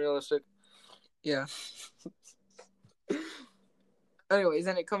so unrealistic. Yeah. Anyways,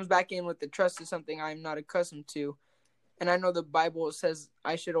 then it comes back in with the trust is something I'm not accustomed to. And I know the Bible says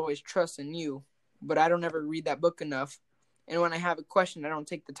I should always trust in you, but I don't ever read that book enough. And when I have a question, I don't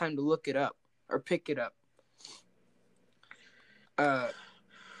take the time to look it up or pick it up.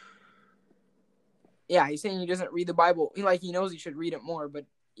 Yeah, he's saying he doesn't read the Bible. He knows he should read it more, but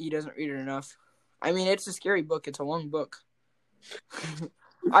he doesn't read it enough. I mean, it's a scary book. It's a long book.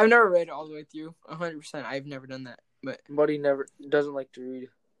 I've never read it all the way through. 100%. I've never done that. But he never doesn't like to read.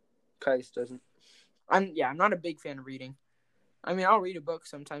 Kais doesn't. I'm not a big fan of reading. I mean, I'll read a book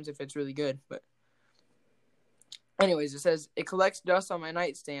sometimes if it's really good, but anyways, it says it collects dust on my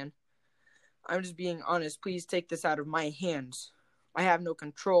nightstand. I'm just being honest. Please take this out of my hands. I have no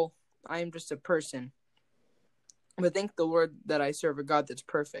control. I am just a person. But thank the Lord that I serve a God that's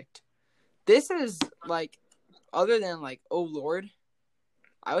perfect. This is other than Oh Lord,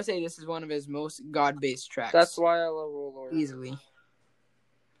 I would say this is one of his most God-based tracks. That's why I love Oh Lord. Easily.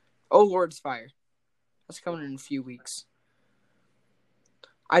 Oh Lord's fire. That's coming in a few weeks.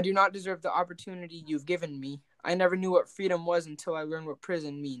 I do not deserve the opportunity you've given me. I never knew what freedom was until I learned what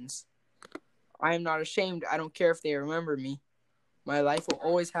prison means. I am not ashamed. I don't care if they remember me. My life will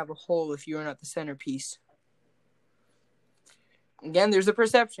always have a hole if you are not the centerpiece. Again, there's a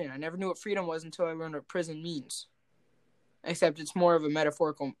perception. I never knew what freedom was until I learned what prison means. Except it's more of a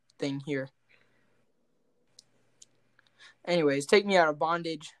metaphorical thing here. Anyways, take me out of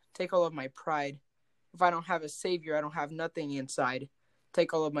bondage. Take all of my pride. If I don't have a savior, I don't have nothing inside.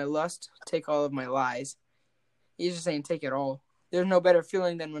 Take all of my lust. Take all of my lies. He's just saying take it all. There's no better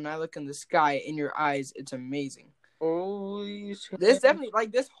feeling than when I look in the sky in your eyes. It's amazing. Oh, this definitely,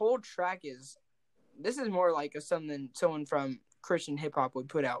 this whole track is more like something someone from Christian hip hop would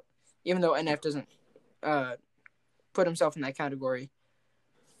put out, even though NF doesn't put himself in that category.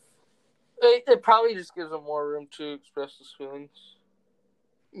 It probably just gives him more room to express his feelings.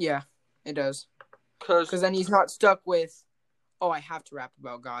 Yeah, it does. Because then he's not stuck with, I have to rap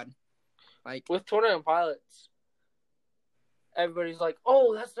about God. With 21 Pilots, everybody's like,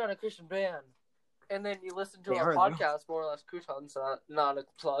 oh, that's not a Christian band. And then you listen to our podcast, More or Less Croutons, not a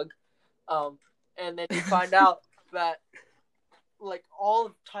plug. And then you find out that, all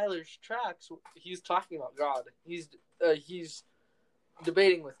of Tyler's tracks, he's talking about God. He's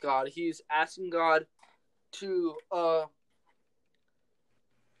debating with God. He's asking God to, I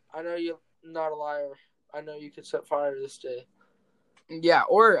know you're not a liar. I know you could set fire this day. Yeah,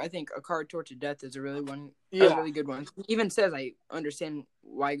 or I think A Card Tortured Death is a really good one. He even says, I understand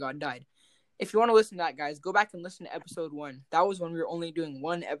why God died. If you want to listen to that, guys, go back and listen to episode 1. That was when we were only doing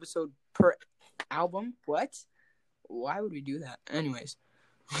one episode per album. What? Why would we do that? Anyways.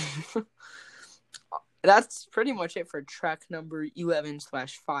 That's pretty much it for track number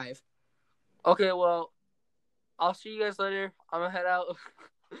 11/5. Okay, well, I'll see you guys later. I'm going to head out.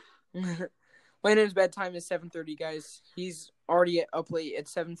 Landon's bedtime is 7:30, guys. He's already up late at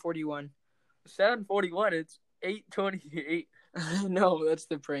 7:41. 7:41? It's 8:28. No, that's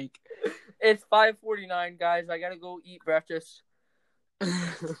the prank. It's 5:49, guys. I gotta go eat breakfast.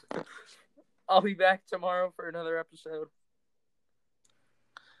 I'll be back tomorrow for another episode.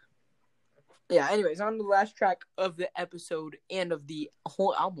 Yeah, anyways, on to the last track of the episode and of the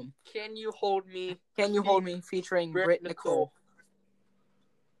whole album. Can You Hold Me? Can You Hold Me? Featuring Britt Nicole.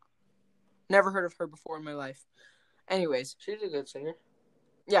 Never heard of her before in my life. Anyways. She's a good singer.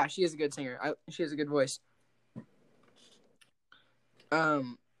 Yeah, she is a good singer. She has a good voice.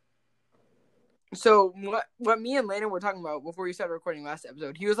 So what me and Landon were talking about before we started recording last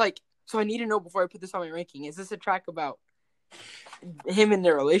episode, he was like, so I need to know before I put this on my ranking, is this a track about him and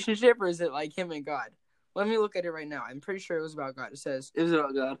their relationship, or is it him and God? Let me look at it right now. I'm pretty sure it was about God. It says... Is it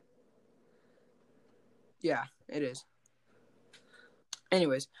about God? Yeah, it is.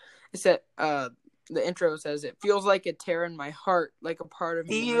 Anyways, it said, the intro says, it feels like a tear in my heart, like a part of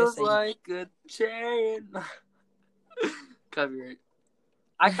me feels missing. Like a tear in my... Copyright.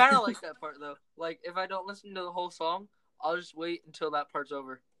 I kind of like that part, though. If I don't listen to the whole song, I'll just wait until that part's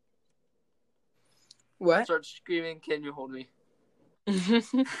over. What? Start screaming, can you hold me?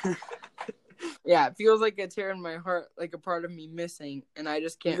 Yeah, it feels like a tear in my heart, like a part of me missing, and I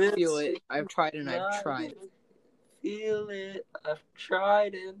just can't feel it. I've tried and I've tried. Feel it. I've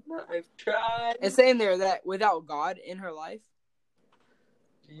tried and I've tried. It's saying there that without God in her life,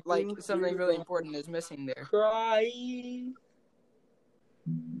 like something really important is missing there. Cry.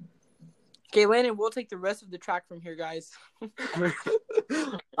 Okay, Landon, we'll take the rest of the track from here, guys.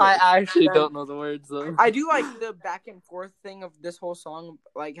 I actually don't know the words though. I do like the back and forth thing of this whole song,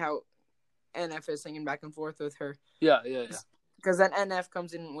 like how NF is singing back and forth with her. Yeah. Because then NF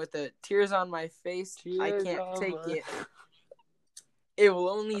comes in with the tears on my face. I can't take it. It will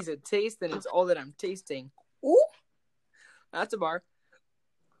only is a taste, and it's all that I'm tasting. Ooh, that's a bar.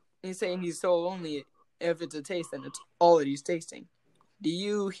 He's saying he's so lonely. If it's a taste, then it's all that he's tasting. Do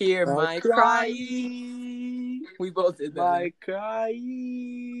you hear my cry? We both did that. My cry.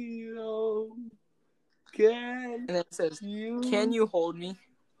 Oh, and then it says, "Can you hold me?"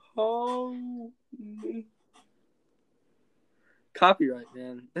 Hold me. Copyright,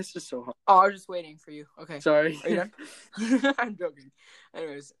 man. This is so hard. Oh, I was just waiting for you. Okay. Sorry. Are you done? I'm joking.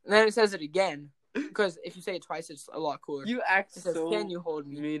 Anyways, and then it says it again. Because if you say it twice, it's a lot cooler. You act it says, so "Can you hold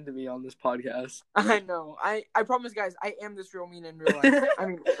me?" mean to me on this podcast. I know. I promise, guys, I am this real mean in real life. I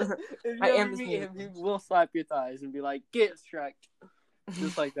mean, if I you am ever this meet mean. him, he will slap your thighs and be like, "Get Shrek,"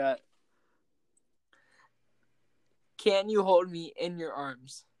 just like that. Can you hold me in your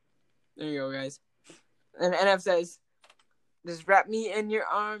arms? There you go, guys. And NF says, "Just wrap me in your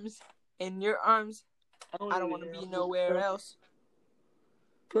arms, in your arms. I don't want to be nowhere else."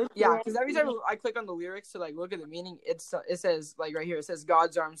 Yeah, because every time I click on the lyrics to like look at the meaning, it says like right here, it says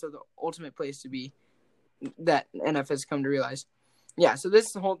God's arms are the ultimate place to be. That NF has come to realize. Yeah, so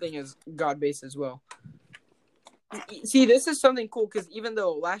this whole thing is God based as well. See, this is something cool because even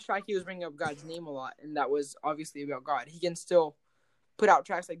though last track he was bringing up God's name a lot, and that was obviously about God, he can still put out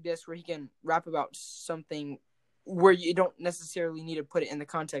tracks like this where he can rap about something where you don't necessarily need to put it in the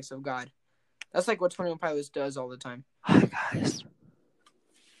context of God. That's like what 21 Pilots does all the time. Hi, guys.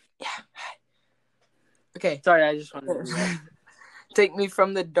 Yeah. Okay. Sorry, I just wanted to do that. Take me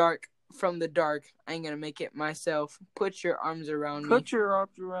from the dark. I ain't gonna make it myself. Put your arms around me. Put your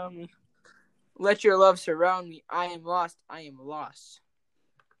arms around me. Let your love surround me. I am lost.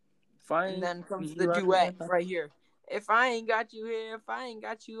 Fine. And then comes the duet right here. If I ain't got you here, if I ain't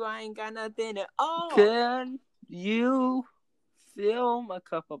got you, I ain't got nothing at all. Can you fill my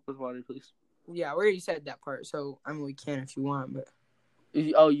cup up with water, please? Yeah, we already said that part, so I mean we can if you want, but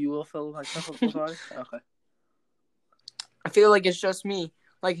you will fill my cup up with water? Okay. I feel like it's just me.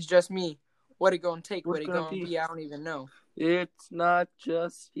 What it gonna take? What it gonna be? I don't even know. It's not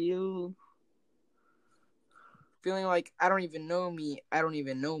just you. Feeling like I don't even know me.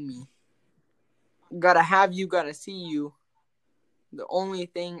 Gotta have you, gotta see you. The only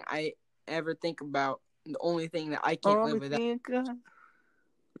thing I ever think about, the only thing that I can't live without.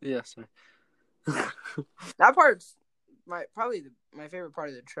 Yeah, sorry. That part's my favorite part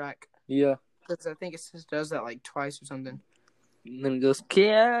of the track. Yeah. Because I think it just does that like twice or something. And then it goes,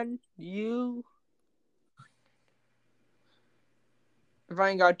 can you? If I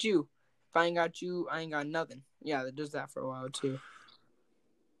ain't got you, I ain't got nothing. Yeah, that does that for a while too.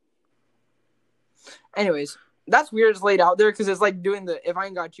 Anyways, that's weird. It's laid out there because it's like doing the "if I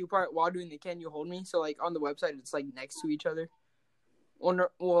ain't got you" part while doing the "can you hold me." So like on the website, it's like next to each other.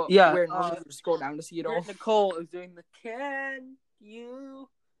 Well, yeah. Where normally you scroll down to see it all. Nicole is doing the "can you?"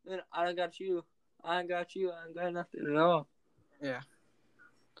 Then I got you. I ain't got nothing at all. Yeah.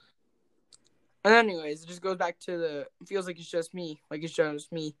 And anyways, it just goes back to it feels like it's just me.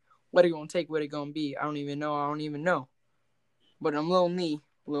 What it gonna take? What it gonna be? I don't even know. But I'm lonely.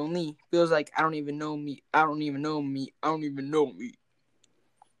 Feels like I don't even know me.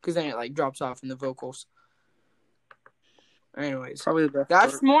 Because then it like drops off in the vocals. Anyways, probably the best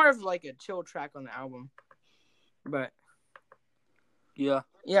that's part. more of like a chill track on the album. But yeah,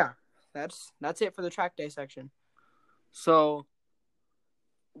 that's it for the track day section. So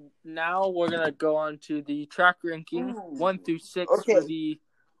now we're gonna go on to the track ranking 1 through 6 for the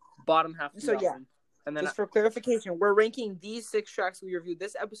bottom half of the album. Yeah. And then just for clarification, we're ranking these 6 tracks we reviewed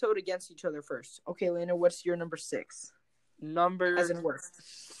this episode against each other first. Okay, Lena, what's your number 6? Number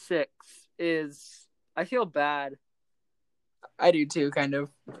 6 is I feel bad. I do too, kind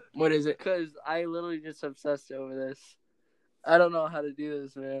of. What is it? Because I literally just obsessed over this. I don't know how to do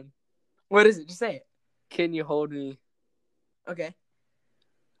this, man. What is it? Just say it. Can you hold me? Okay.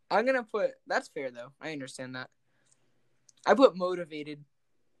 I'm gonna put. That's fair though. I understand that. I put motivated.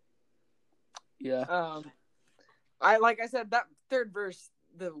 Yeah. I said that third verse,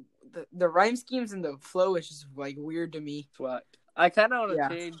 the rhyme schemes and the flow is just like weird to me. What? I kind of want to Yeah.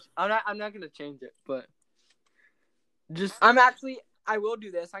 change. I'm not gonna change it, but just I will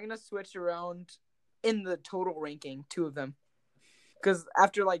do this. I'm gonna switch around in the total ranking 2 of them. Because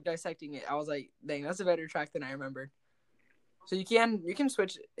after like dissecting it, I was like, dang, that's a better track than I remembered. So you can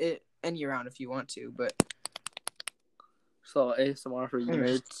switch it any round if you want to, but so ASMR for you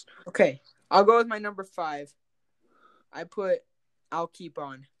nerds. Okay, I'll go with my number 5. I put I'll Keep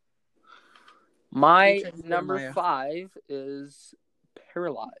On. My Featuring number Jeremiah. 5 is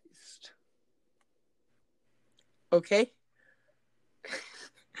Paralyzed. Okay.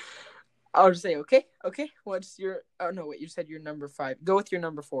 I'll just say okay. What's your? Oh no, wait. You said your number 5. Go with your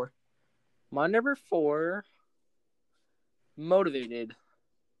number 4. My number 4, Motivated.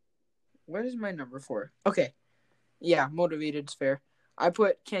 What is my number 4? Okay. Yeah, Motivated's fair. I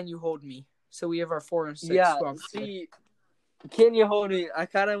put Can You Hold Me? So we have our 4 and 6. Yeah. swapped. See, Can You Hold Me? I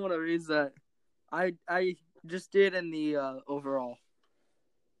kind of want to raise that. I just did in the overall.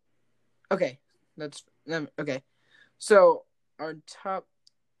 Okay, that's okay. So our top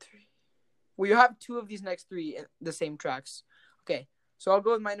 3. We have 2 of these next 3 in the same tracks. Okay, so I'll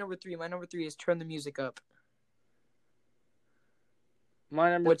go with my number 3. My number 3 is Turn the Music Up.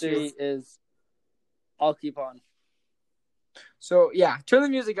 My number 3 is I'll Keep On. So yeah, Turn the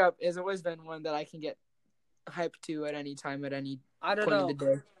Music Up has always been one that I can get hyped to at any time, at any point of the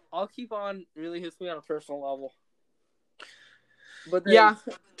day. I'll Keep On really hits me on a personal level. But yeah,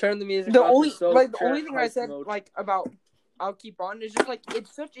 Turn the Music the Up only is so the only thing I said mode. like about I'll Keep On is just like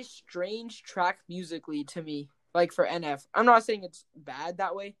it's such a strange track musically to me. Like for NF, I'm not saying it's bad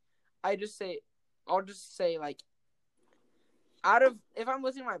that way. I'll just say like if I'm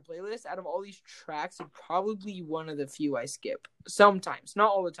listening to my playlist, out of all these tracks, it's probably one of the few I skip. Sometimes,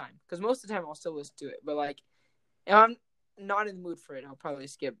 not all the time, because most of the time I'll still listen to it. But like, if I'm not in the mood for it, I'll probably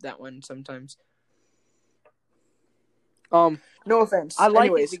skip that one sometimes. No offense. I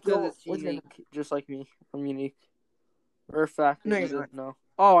like Anyways, it because it's unique, just like me. I'm unique. Or fact, no, you didn't know.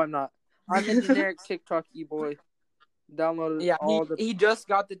 Oh, I'm not. I'm a generic TikTok e-boy. Downloaded all the. He just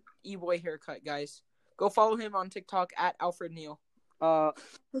got the e-boy haircut, guys. Go follow him on TikTok at Alfred Neal. I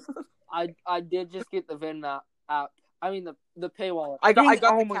did just get the Venmo app. I mean the paywall. I got the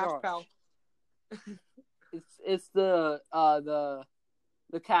Cash Pal. It's the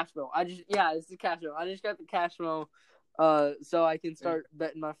Cashmo. It's the Cashmo. I just got the Cashmo, so I can start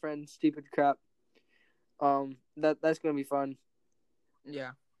betting my friends stupid crap. That's gonna be fun.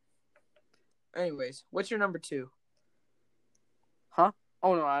 Yeah. Anyways, what's your number 2? Huh?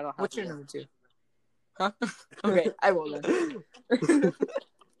 Oh no, I don't have. What's your number 2? Huh? Okay, I will then.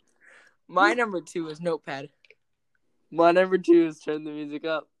 My number 2 is Notepad. My number 2 is Turn the Music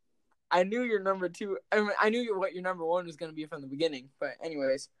Up. I knew your number 2. I knew what your number 1 was going to be from the beginning. But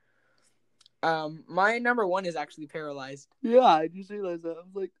anyways, my number 1 is actually Paralyzed. Yeah, I just realized that. I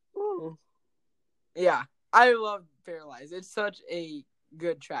was like, oh. Yeah, I love Paralyzed. It's such a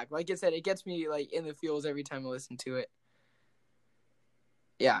good track. Like I said, it gets me like in the feels every time I listen to it.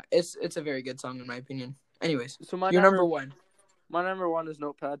 Yeah, it's a very good song in my opinion. Anyways, so your number 1. My number 1 is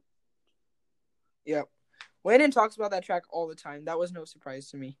Notepad. Yep. Landon talks about that track all the time. That was no surprise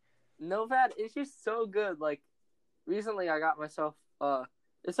to me. Notepad is just so good. Like, recently I got myself,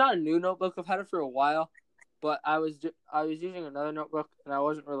 it's not a new notebook. I've had it for a while, but I was using another notebook, and I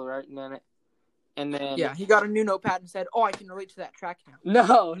wasn't really writing in it. And then... Yeah, he got a new notepad and said, oh, I can relate to that track now.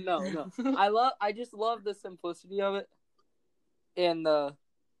 No. I just love the simplicity of it. And the...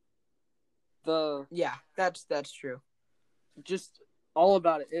 Yeah, that's true. Just all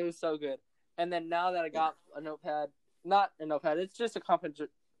about it. It was so good. And then now that I got a notepad, not a notepad, it's just a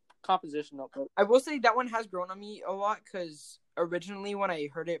composition notebook. I will say that one has grown on me a lot because originally when I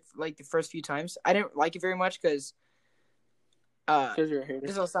heard it like the first few times, I didn't like it very much because you're a hater.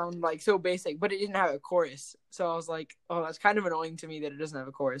 This will sound like so basic, but it didn't have a chorus. So I was like, oh, that's kind of annoying to me that it doesn't have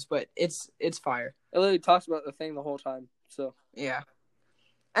a chorus, but it's fire. It literally talks about the thing the whole time. So yeah.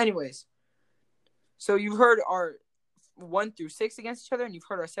 Anyways, so you've heard our 1 through 6 against each other, and you've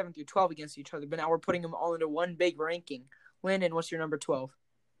heard our 7 through 12 against each other, but now we're putting them all into one big ranking. Landon, what's your number 12?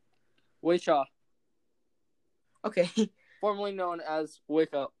 Wayshaw. Okay. Formerly known as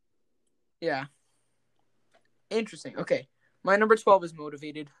Wake Up. Yeah. Interesting. Okay. My number 12 is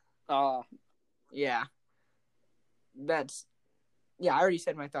Motivated. Yeah. I already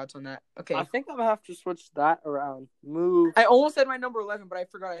said my thoughts on that. Okay. I think I'm going to have to switch that around. Move. I almost said my number 11, but I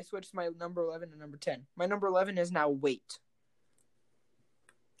forgot I switched my number 11 to number 10. My number 11 is now Wait.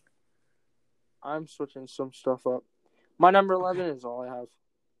 I'm switching some stuff up. My number 11 is all I have.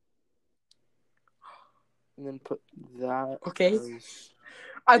 And then put that. Okay.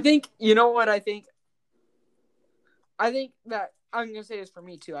 I think, you know what I think? I think that I'm gonna say this for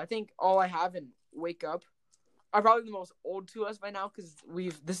me too. I think All I Have and Wake Up are probably the most old to us by now because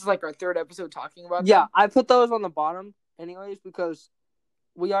this is like our third episode talking about Yeah, them. I put those on the bottom anyways because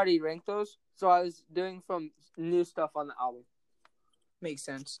we already ranked those. So I was doing from new stuff on the album. Makes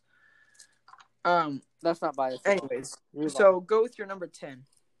sense. That's not biased. Anyways, so go with your number 10.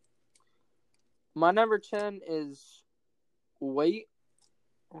 My number 10 is Wait.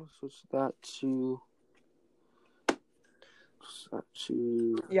 I'll switch that to.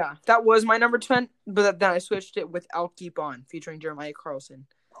 Yeah, that was my number 10, but then I switched it with I'll Keep On featuring Jeremiah Carlson.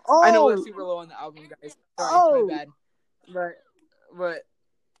 Oh, I know it's super low on the album, guys. Sorry, my bad. But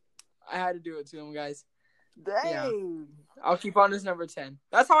I had to do it to him, guys. Dang. Yeah. I'll Keep On is number 10.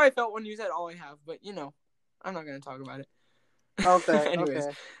 That's how I felt when you said All I Have, but I'm not gonna talk about it. Okay. Anyways,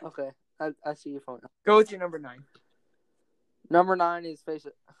 okay. I see your phone. Go with your number 9. Number 9 is Face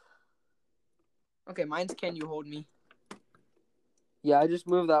It. Okay, mine's Can You Hold Me? Yeah, I just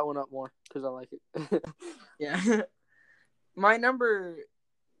moved that one up more because I like it. Yeah. My number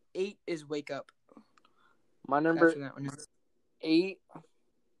 8 is Wake Up. My number that one 8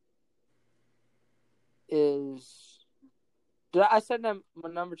 is. I said that my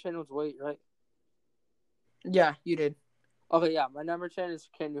number 10 was Wait, right? Yeah, you did. Okay, yeah. My number 10 is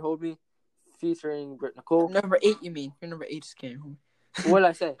Can You Hold Me? Featuring Britt Nicole. Number 8, you mean? Your number 8 is Can You Hold Me? What did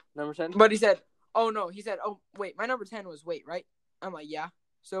I say? Number 10? But he said, oh, wait, my number 10 was Wait, right? I'm like, yeah.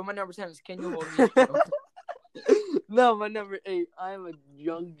 So my number 10 is Can You Hold Me? No, my number 8. I am a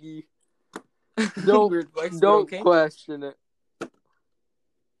youngie. Don't okay. question it.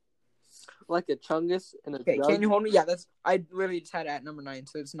 Like a chungus and a Okay, jug. Can You Hold Me? Yeah, I literally just had it at number 9,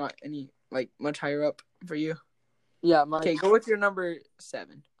 so it's not any much higher up for you. Yeah, okay, go with your number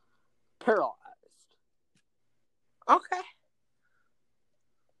 7. Paralyzed. Okay.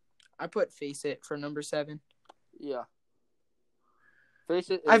 I put Face It for number 7. Yeah.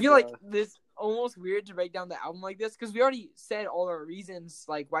 Face It. I feel like this almost weird to break down the album like this because we already said all our reasons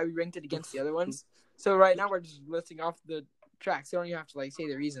why we ranked it against the other ones. So right now we're just listing off the tracks. You don't even have to say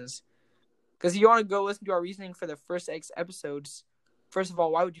the reasons. Because you want to go listen to our reasoning for the first 6 episodes. First of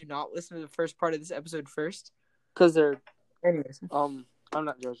all, why would you not listen to the first part of this episode first? Because they're. Anyways. I'm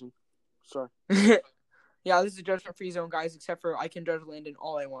not judging. Sorry. Yeah, this is a judgment-free zone, guys. Except for I can judge Landon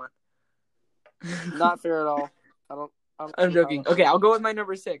all I want. Not fair at all. I'm joking. Okay, I'll go with my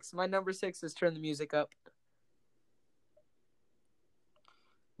number 6. My number 6 is Turn the Music Up.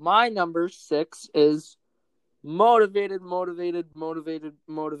 My number 6 is Motivated. Whoa.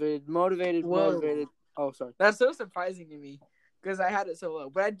 Oh, sorry. That's so surprising to me because I had it so low.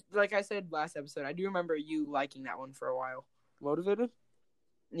 But like I said last episode, I do remember you liking that one for a while. Motivated?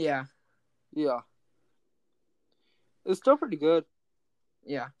 Yeah. Yeah. It's still pretty good.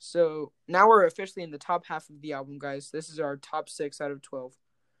 Yeah. So now we're officially in the top half of the album, guys. This is our top 6 out of 12.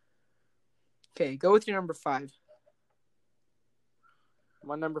 Okay, go with your number 5.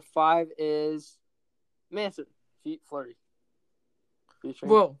 My number 5 is Manson. Feet Flirty.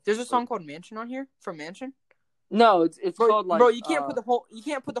 Whoa, there's a song called Mansion on here from Mansion. No, it's called Bro, you can't put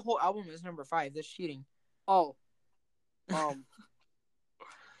the whole album as number 5. That's cheating. Oh.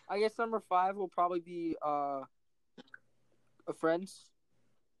 I guess number 5 will probably be a Friends.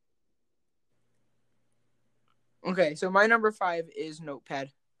 Okay, so my number 5 is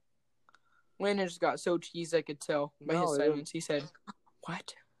Notepad. Landon just got so cheesed I could tell by his silence. He said,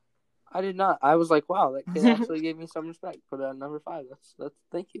 "What?" I did not. I was like, wow, that kid actually gave me some respect. Put it at number 5. That's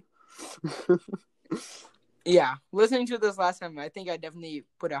thank you. Yeah, listening to this last time, I think I definitely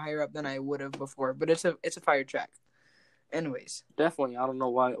put it higher up than I would have before. But it's a fire track. Anyways, definitely. I don't know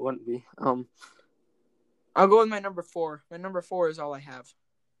why it wouldn't be. I'll go with my number 4. My number 4 is All I Have.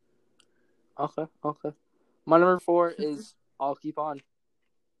 Okay. My number 4 is I'll Keep On.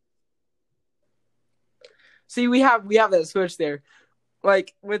 See, we have that switch there.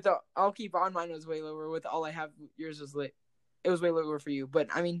 Like with the I'll Keep On, mine was way lower. With All I Have, yours was lit. It was way lower for you. But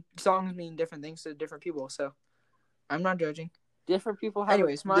I mean, songs mean different things to different people, so I'm not judging. Different people have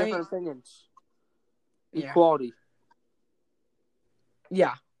different opinions. Equality.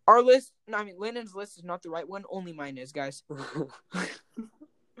 Yeah. Our list, Landon's list is not the right one. Only mine is, guys.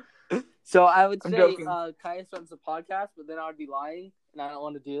 So I would say Caius runs the podcast, but then I would be lying, and I don't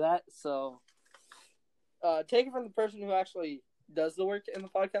want to do that. So take it from the person who actually does the work in the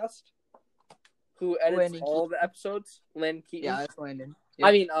podcast, who edits all the episodes. Landon Keaton. Yeah, that's Landon. Yep.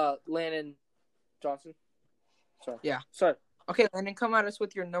 I mean, Landon Johnson. Sorry. Yeah. Sorry. Okay, Landon, come at us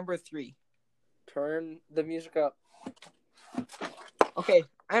with your number 3. Turn the music up. Okay,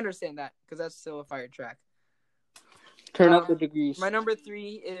 I understand that because that's still a fire track. Turn up the degrees. My number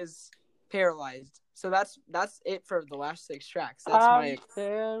 3 is Paralyzed. So that's it for the last 6 tracks. That's I'm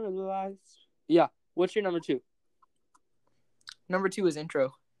paralyzed. Yeah. What's your number 2? number 2 is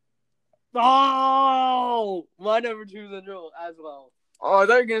intro. Oh, my number 2 is intro as well. Oh, I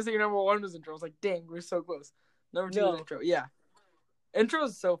thought you were gonna say your number 1 was intro. I was like, dang, we're so close. Number 2 No. is intro. Yeah, intro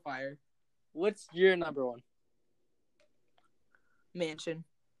is so fire. What's your number 1? Mansion.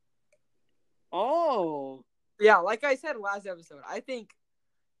 Oh. Yeah, like I said last episode, I think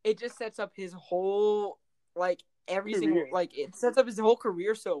it just sets up his whole every single Career. it sets up his whole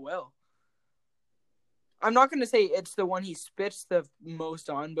career so well. I'm not gonna say it's the one he spits the most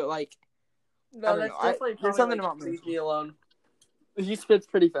on, but No, I don't that's know. definitely There's probably something about Leave Mansion. Me Alone. He spits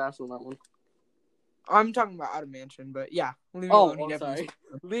pretty fast on that one. I'm talking about Out of Mansion, but yeah, Leave Me Oh, Alone. He definitely sorry.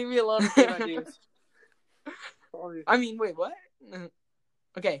 spits. Leave Me Alone and Pay My Dues. Sorry. I mean, wait, what?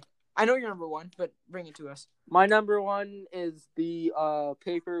 Okay, I know your number 1, but bring it to us. My number 1 is the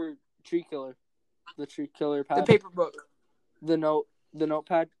paper tree killer. The tree killer pad. The paper book. The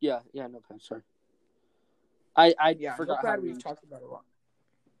notepad. Yeah, notepad. Sorry. I Yeah, forgot how Notepad to we've read. talked about a lot.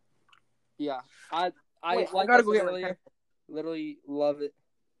 Yeah, I Wait, like I gotta I go said get my earlier, pen. literally love it.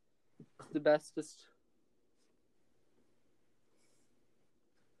 It's the bestest.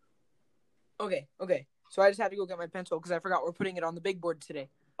 Okay. So I just had to go get my pencil because I forgot we're putting it on the big board today.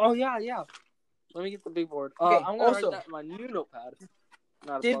 Oh yeah. Let me get the big board. Okay, I'm gonna also- write that in my new notepad.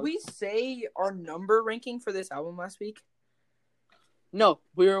 Not a Did plug. we say our number ranking for this album last week? No,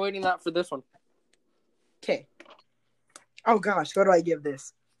 we were waiting that for this one. Okay. Oh gosh, what do I give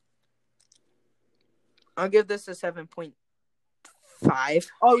this? I'll give this a 7.5.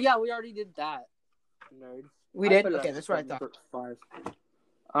 Oh yeah, we already did that. Nerd. We I did? put it Okay, as that's what I thought. 7.5.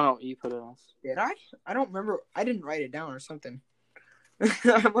 I don't know what you put it as. Did I? I don't remember. I didn't write it down or something.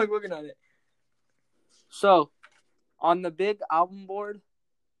 I'm looking at it. So, on the big album board,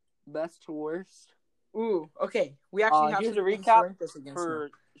 best to worst. Ooh, okay. We actually have Here's some a things recap to rank this against now. for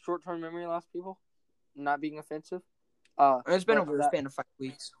short-term memory loss people. Not being offensive. It's been but over the span of 5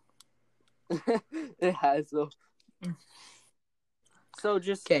 weeks. It has though. So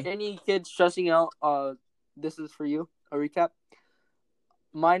just 'Kay. any kids stressing out, this is for you. A recap.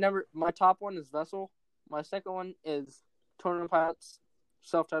 My top one is Vessel. My second one is Tony Pilots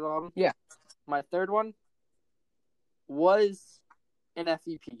self-titled album. Yeah. My third one was an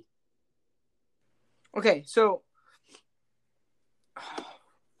FEP. Okay, so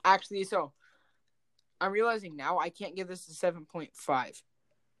actually, I'm realizing now I can't give this a 7.5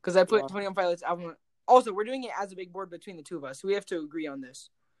 because I put Wow. 21 Pilots album. Also, we're doing it as a big board between the two of us, so we have to agree on this.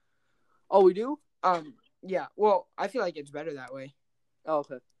 Oh, we do? Yeah. Well, I feel like it's better that way. Oh,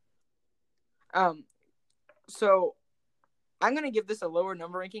 okay. So I'm gonna give this a lower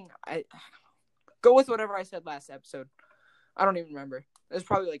number ranking. I go with whatever I said last episode. I don't even remember. It was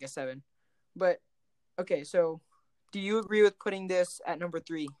probably like a 7. But okay, so do you agree with putting this at number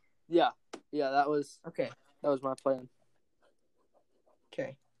 3? Yeah, that was Okay. my plan.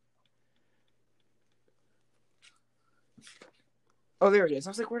 Okay. Oh, there it is. I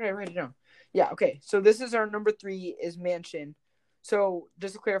was like, where did I write it down? Yeah, okay. So this is our number 3 is Mansion. So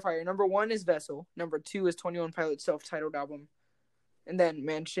just to clarify, your number 1 is Vessel. Number 2 is 21 Pilots self-titled album. And then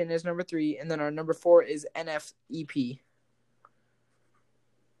Mansion is number 3. And then our number 4 is NFEP.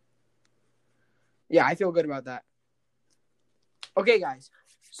 Yeah, I feel good about that. Okay, guys.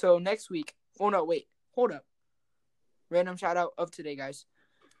 So next week. Oh, no, wait. Hold up. Random shout out of today, guys.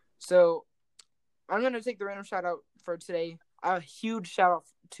 So I'm going to take the random shout out for today. A huge shout out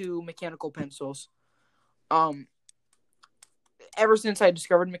to Mechanical Pencils. Ever since I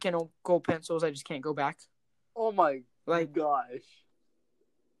discovered Mechanical Pencils, I just can't go back. Oh my gosh.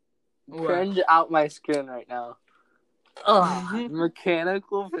 What? Cringe out my skin right now.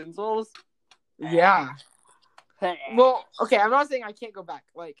 Mechanical pencils? Yeah. Well, okay, I'm not saying I can't go back.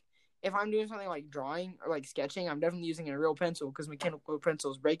 Like, if I'm doing something like drawing or like sketching, I'm definitely using a real pencil because mechanical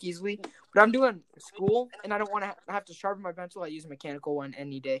pencils break easily. But I'm doing school and I don't want to have to sharpen my pencil. I use a mechanical one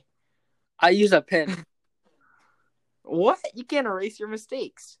any day. I use a pen. What? You can't erase your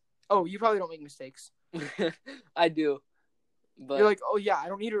mistakes. Oh, you probably don't make mistakes. I do. But You're like, oh yeah, I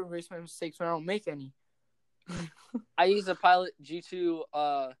don't need to erase my mistakes when I don't make any. I use a Pilot G2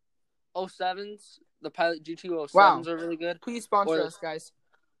 07s. The Pilot G2 07s Wow. are really good. Please sponsor Or- us, guys.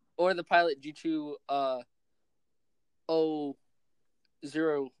 Or the Pilot G2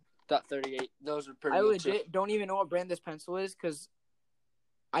 0.38. Those are pretty I good too. legit don't even know what brand this pencil is because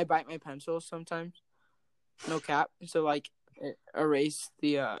I bite my pencils sometimes. No cap. So like, erase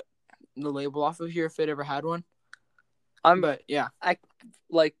the label off of here if it ever had one. But yeah, I'm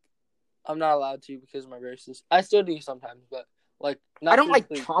not allowed to because of my braces. I still do sometimes, but like not I don't like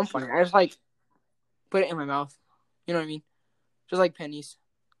physically chomp on it. sure. I just like put it in my mouth. You know what I mean? Just like pennies.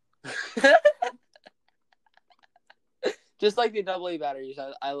 Just like the AA batteries.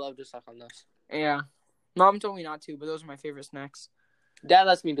 I love to suck on those. Yeah. Mom told me not to, but those are my favorite snacks. Dad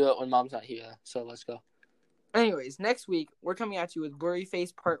lets me do it when Mom's not here, so let's go. Anyways, next week, we're coming at you with Blurry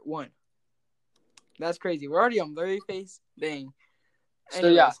Face Part 1. That's crazy. We're already on Blurry Face. Dang. So,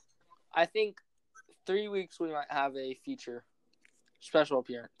 yeah. I think 3 weeks we might have a feature special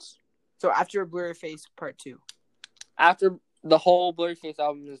appearance. So, after Blurry Face Part 2. After the whole Blurry Face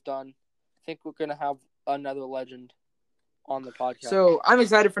album is done, I think we're going to have another legend on the podcast. So, I'm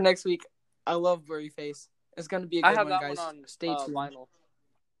excited for next week. I love Blurry Face. It's going to be a good one, guys. I have that one on Stay tuned. vinyl.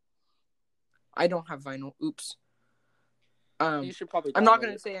 I don't have vinyl. Oops. You should probably. I'm not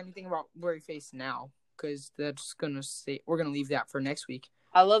going to say anything about Blurry Face now because that's going to say we're going to leave that for next week.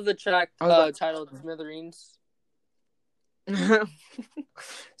 I love the track titled Smithereens.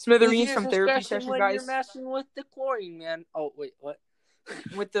 Smithereens from Therapy Session, when guys. You're messing with the chlorine, man. Oh wait, what?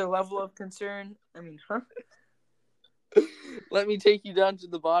 With the level of concern, Let me take you down to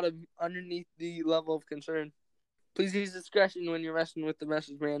the bottom, underneath the level of concern. Please use discretion when you're messing with the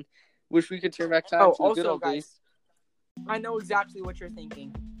message, man. Wish we could turn back time to the good old days. I know exactly what you're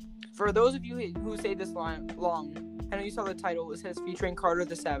thinking. For those of you who say this long, I know you saw the title. It says featuring Carter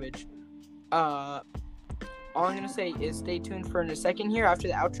the Savage. All I'm gonna say is stay tuned for in a second here after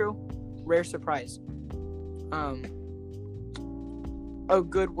the outro. Rare surprise. A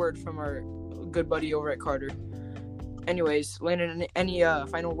good word from our good buddy over at Carter. Anyways, Landon, any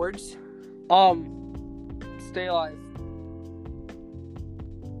final words? Stay alive.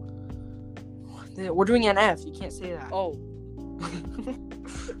 We're doing an F. You can't say that. Oh.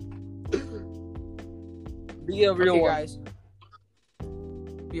 Be a real one. Guys.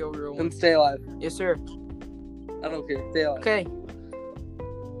 Be a real one. And stay alive. Yes, sir. I don't care. Stay alive. Okay.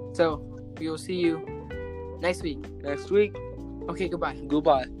 So, we will see you next week. Next week. Okay, goodbye.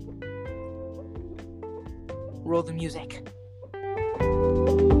 Goodbye. Roll the music.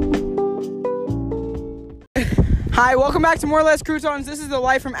 Hi, welcome back to More or Less Croutons. This is the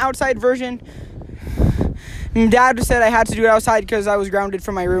live from outside version. Dad said I had to do it outside because I was grounded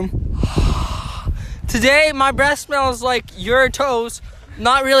from my room. Today, my breath smells like your toes.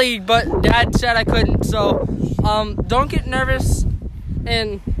 Not really, but Dad said I couldn't. So, don't get nervous.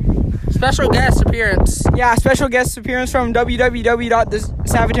 And special guest appearance. Yeah, special guest appearance from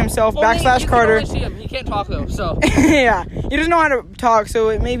www.thesavage himself / Carter. You can only see him. He can't talk though. So. Yeah, he doesn't know how to talk, so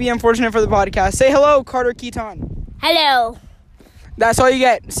it may be unfortunate for the podcast. Say hello, Carter Keaton. Hello. That's all you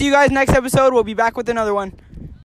get. See you guys next episode. We'll be back with another one.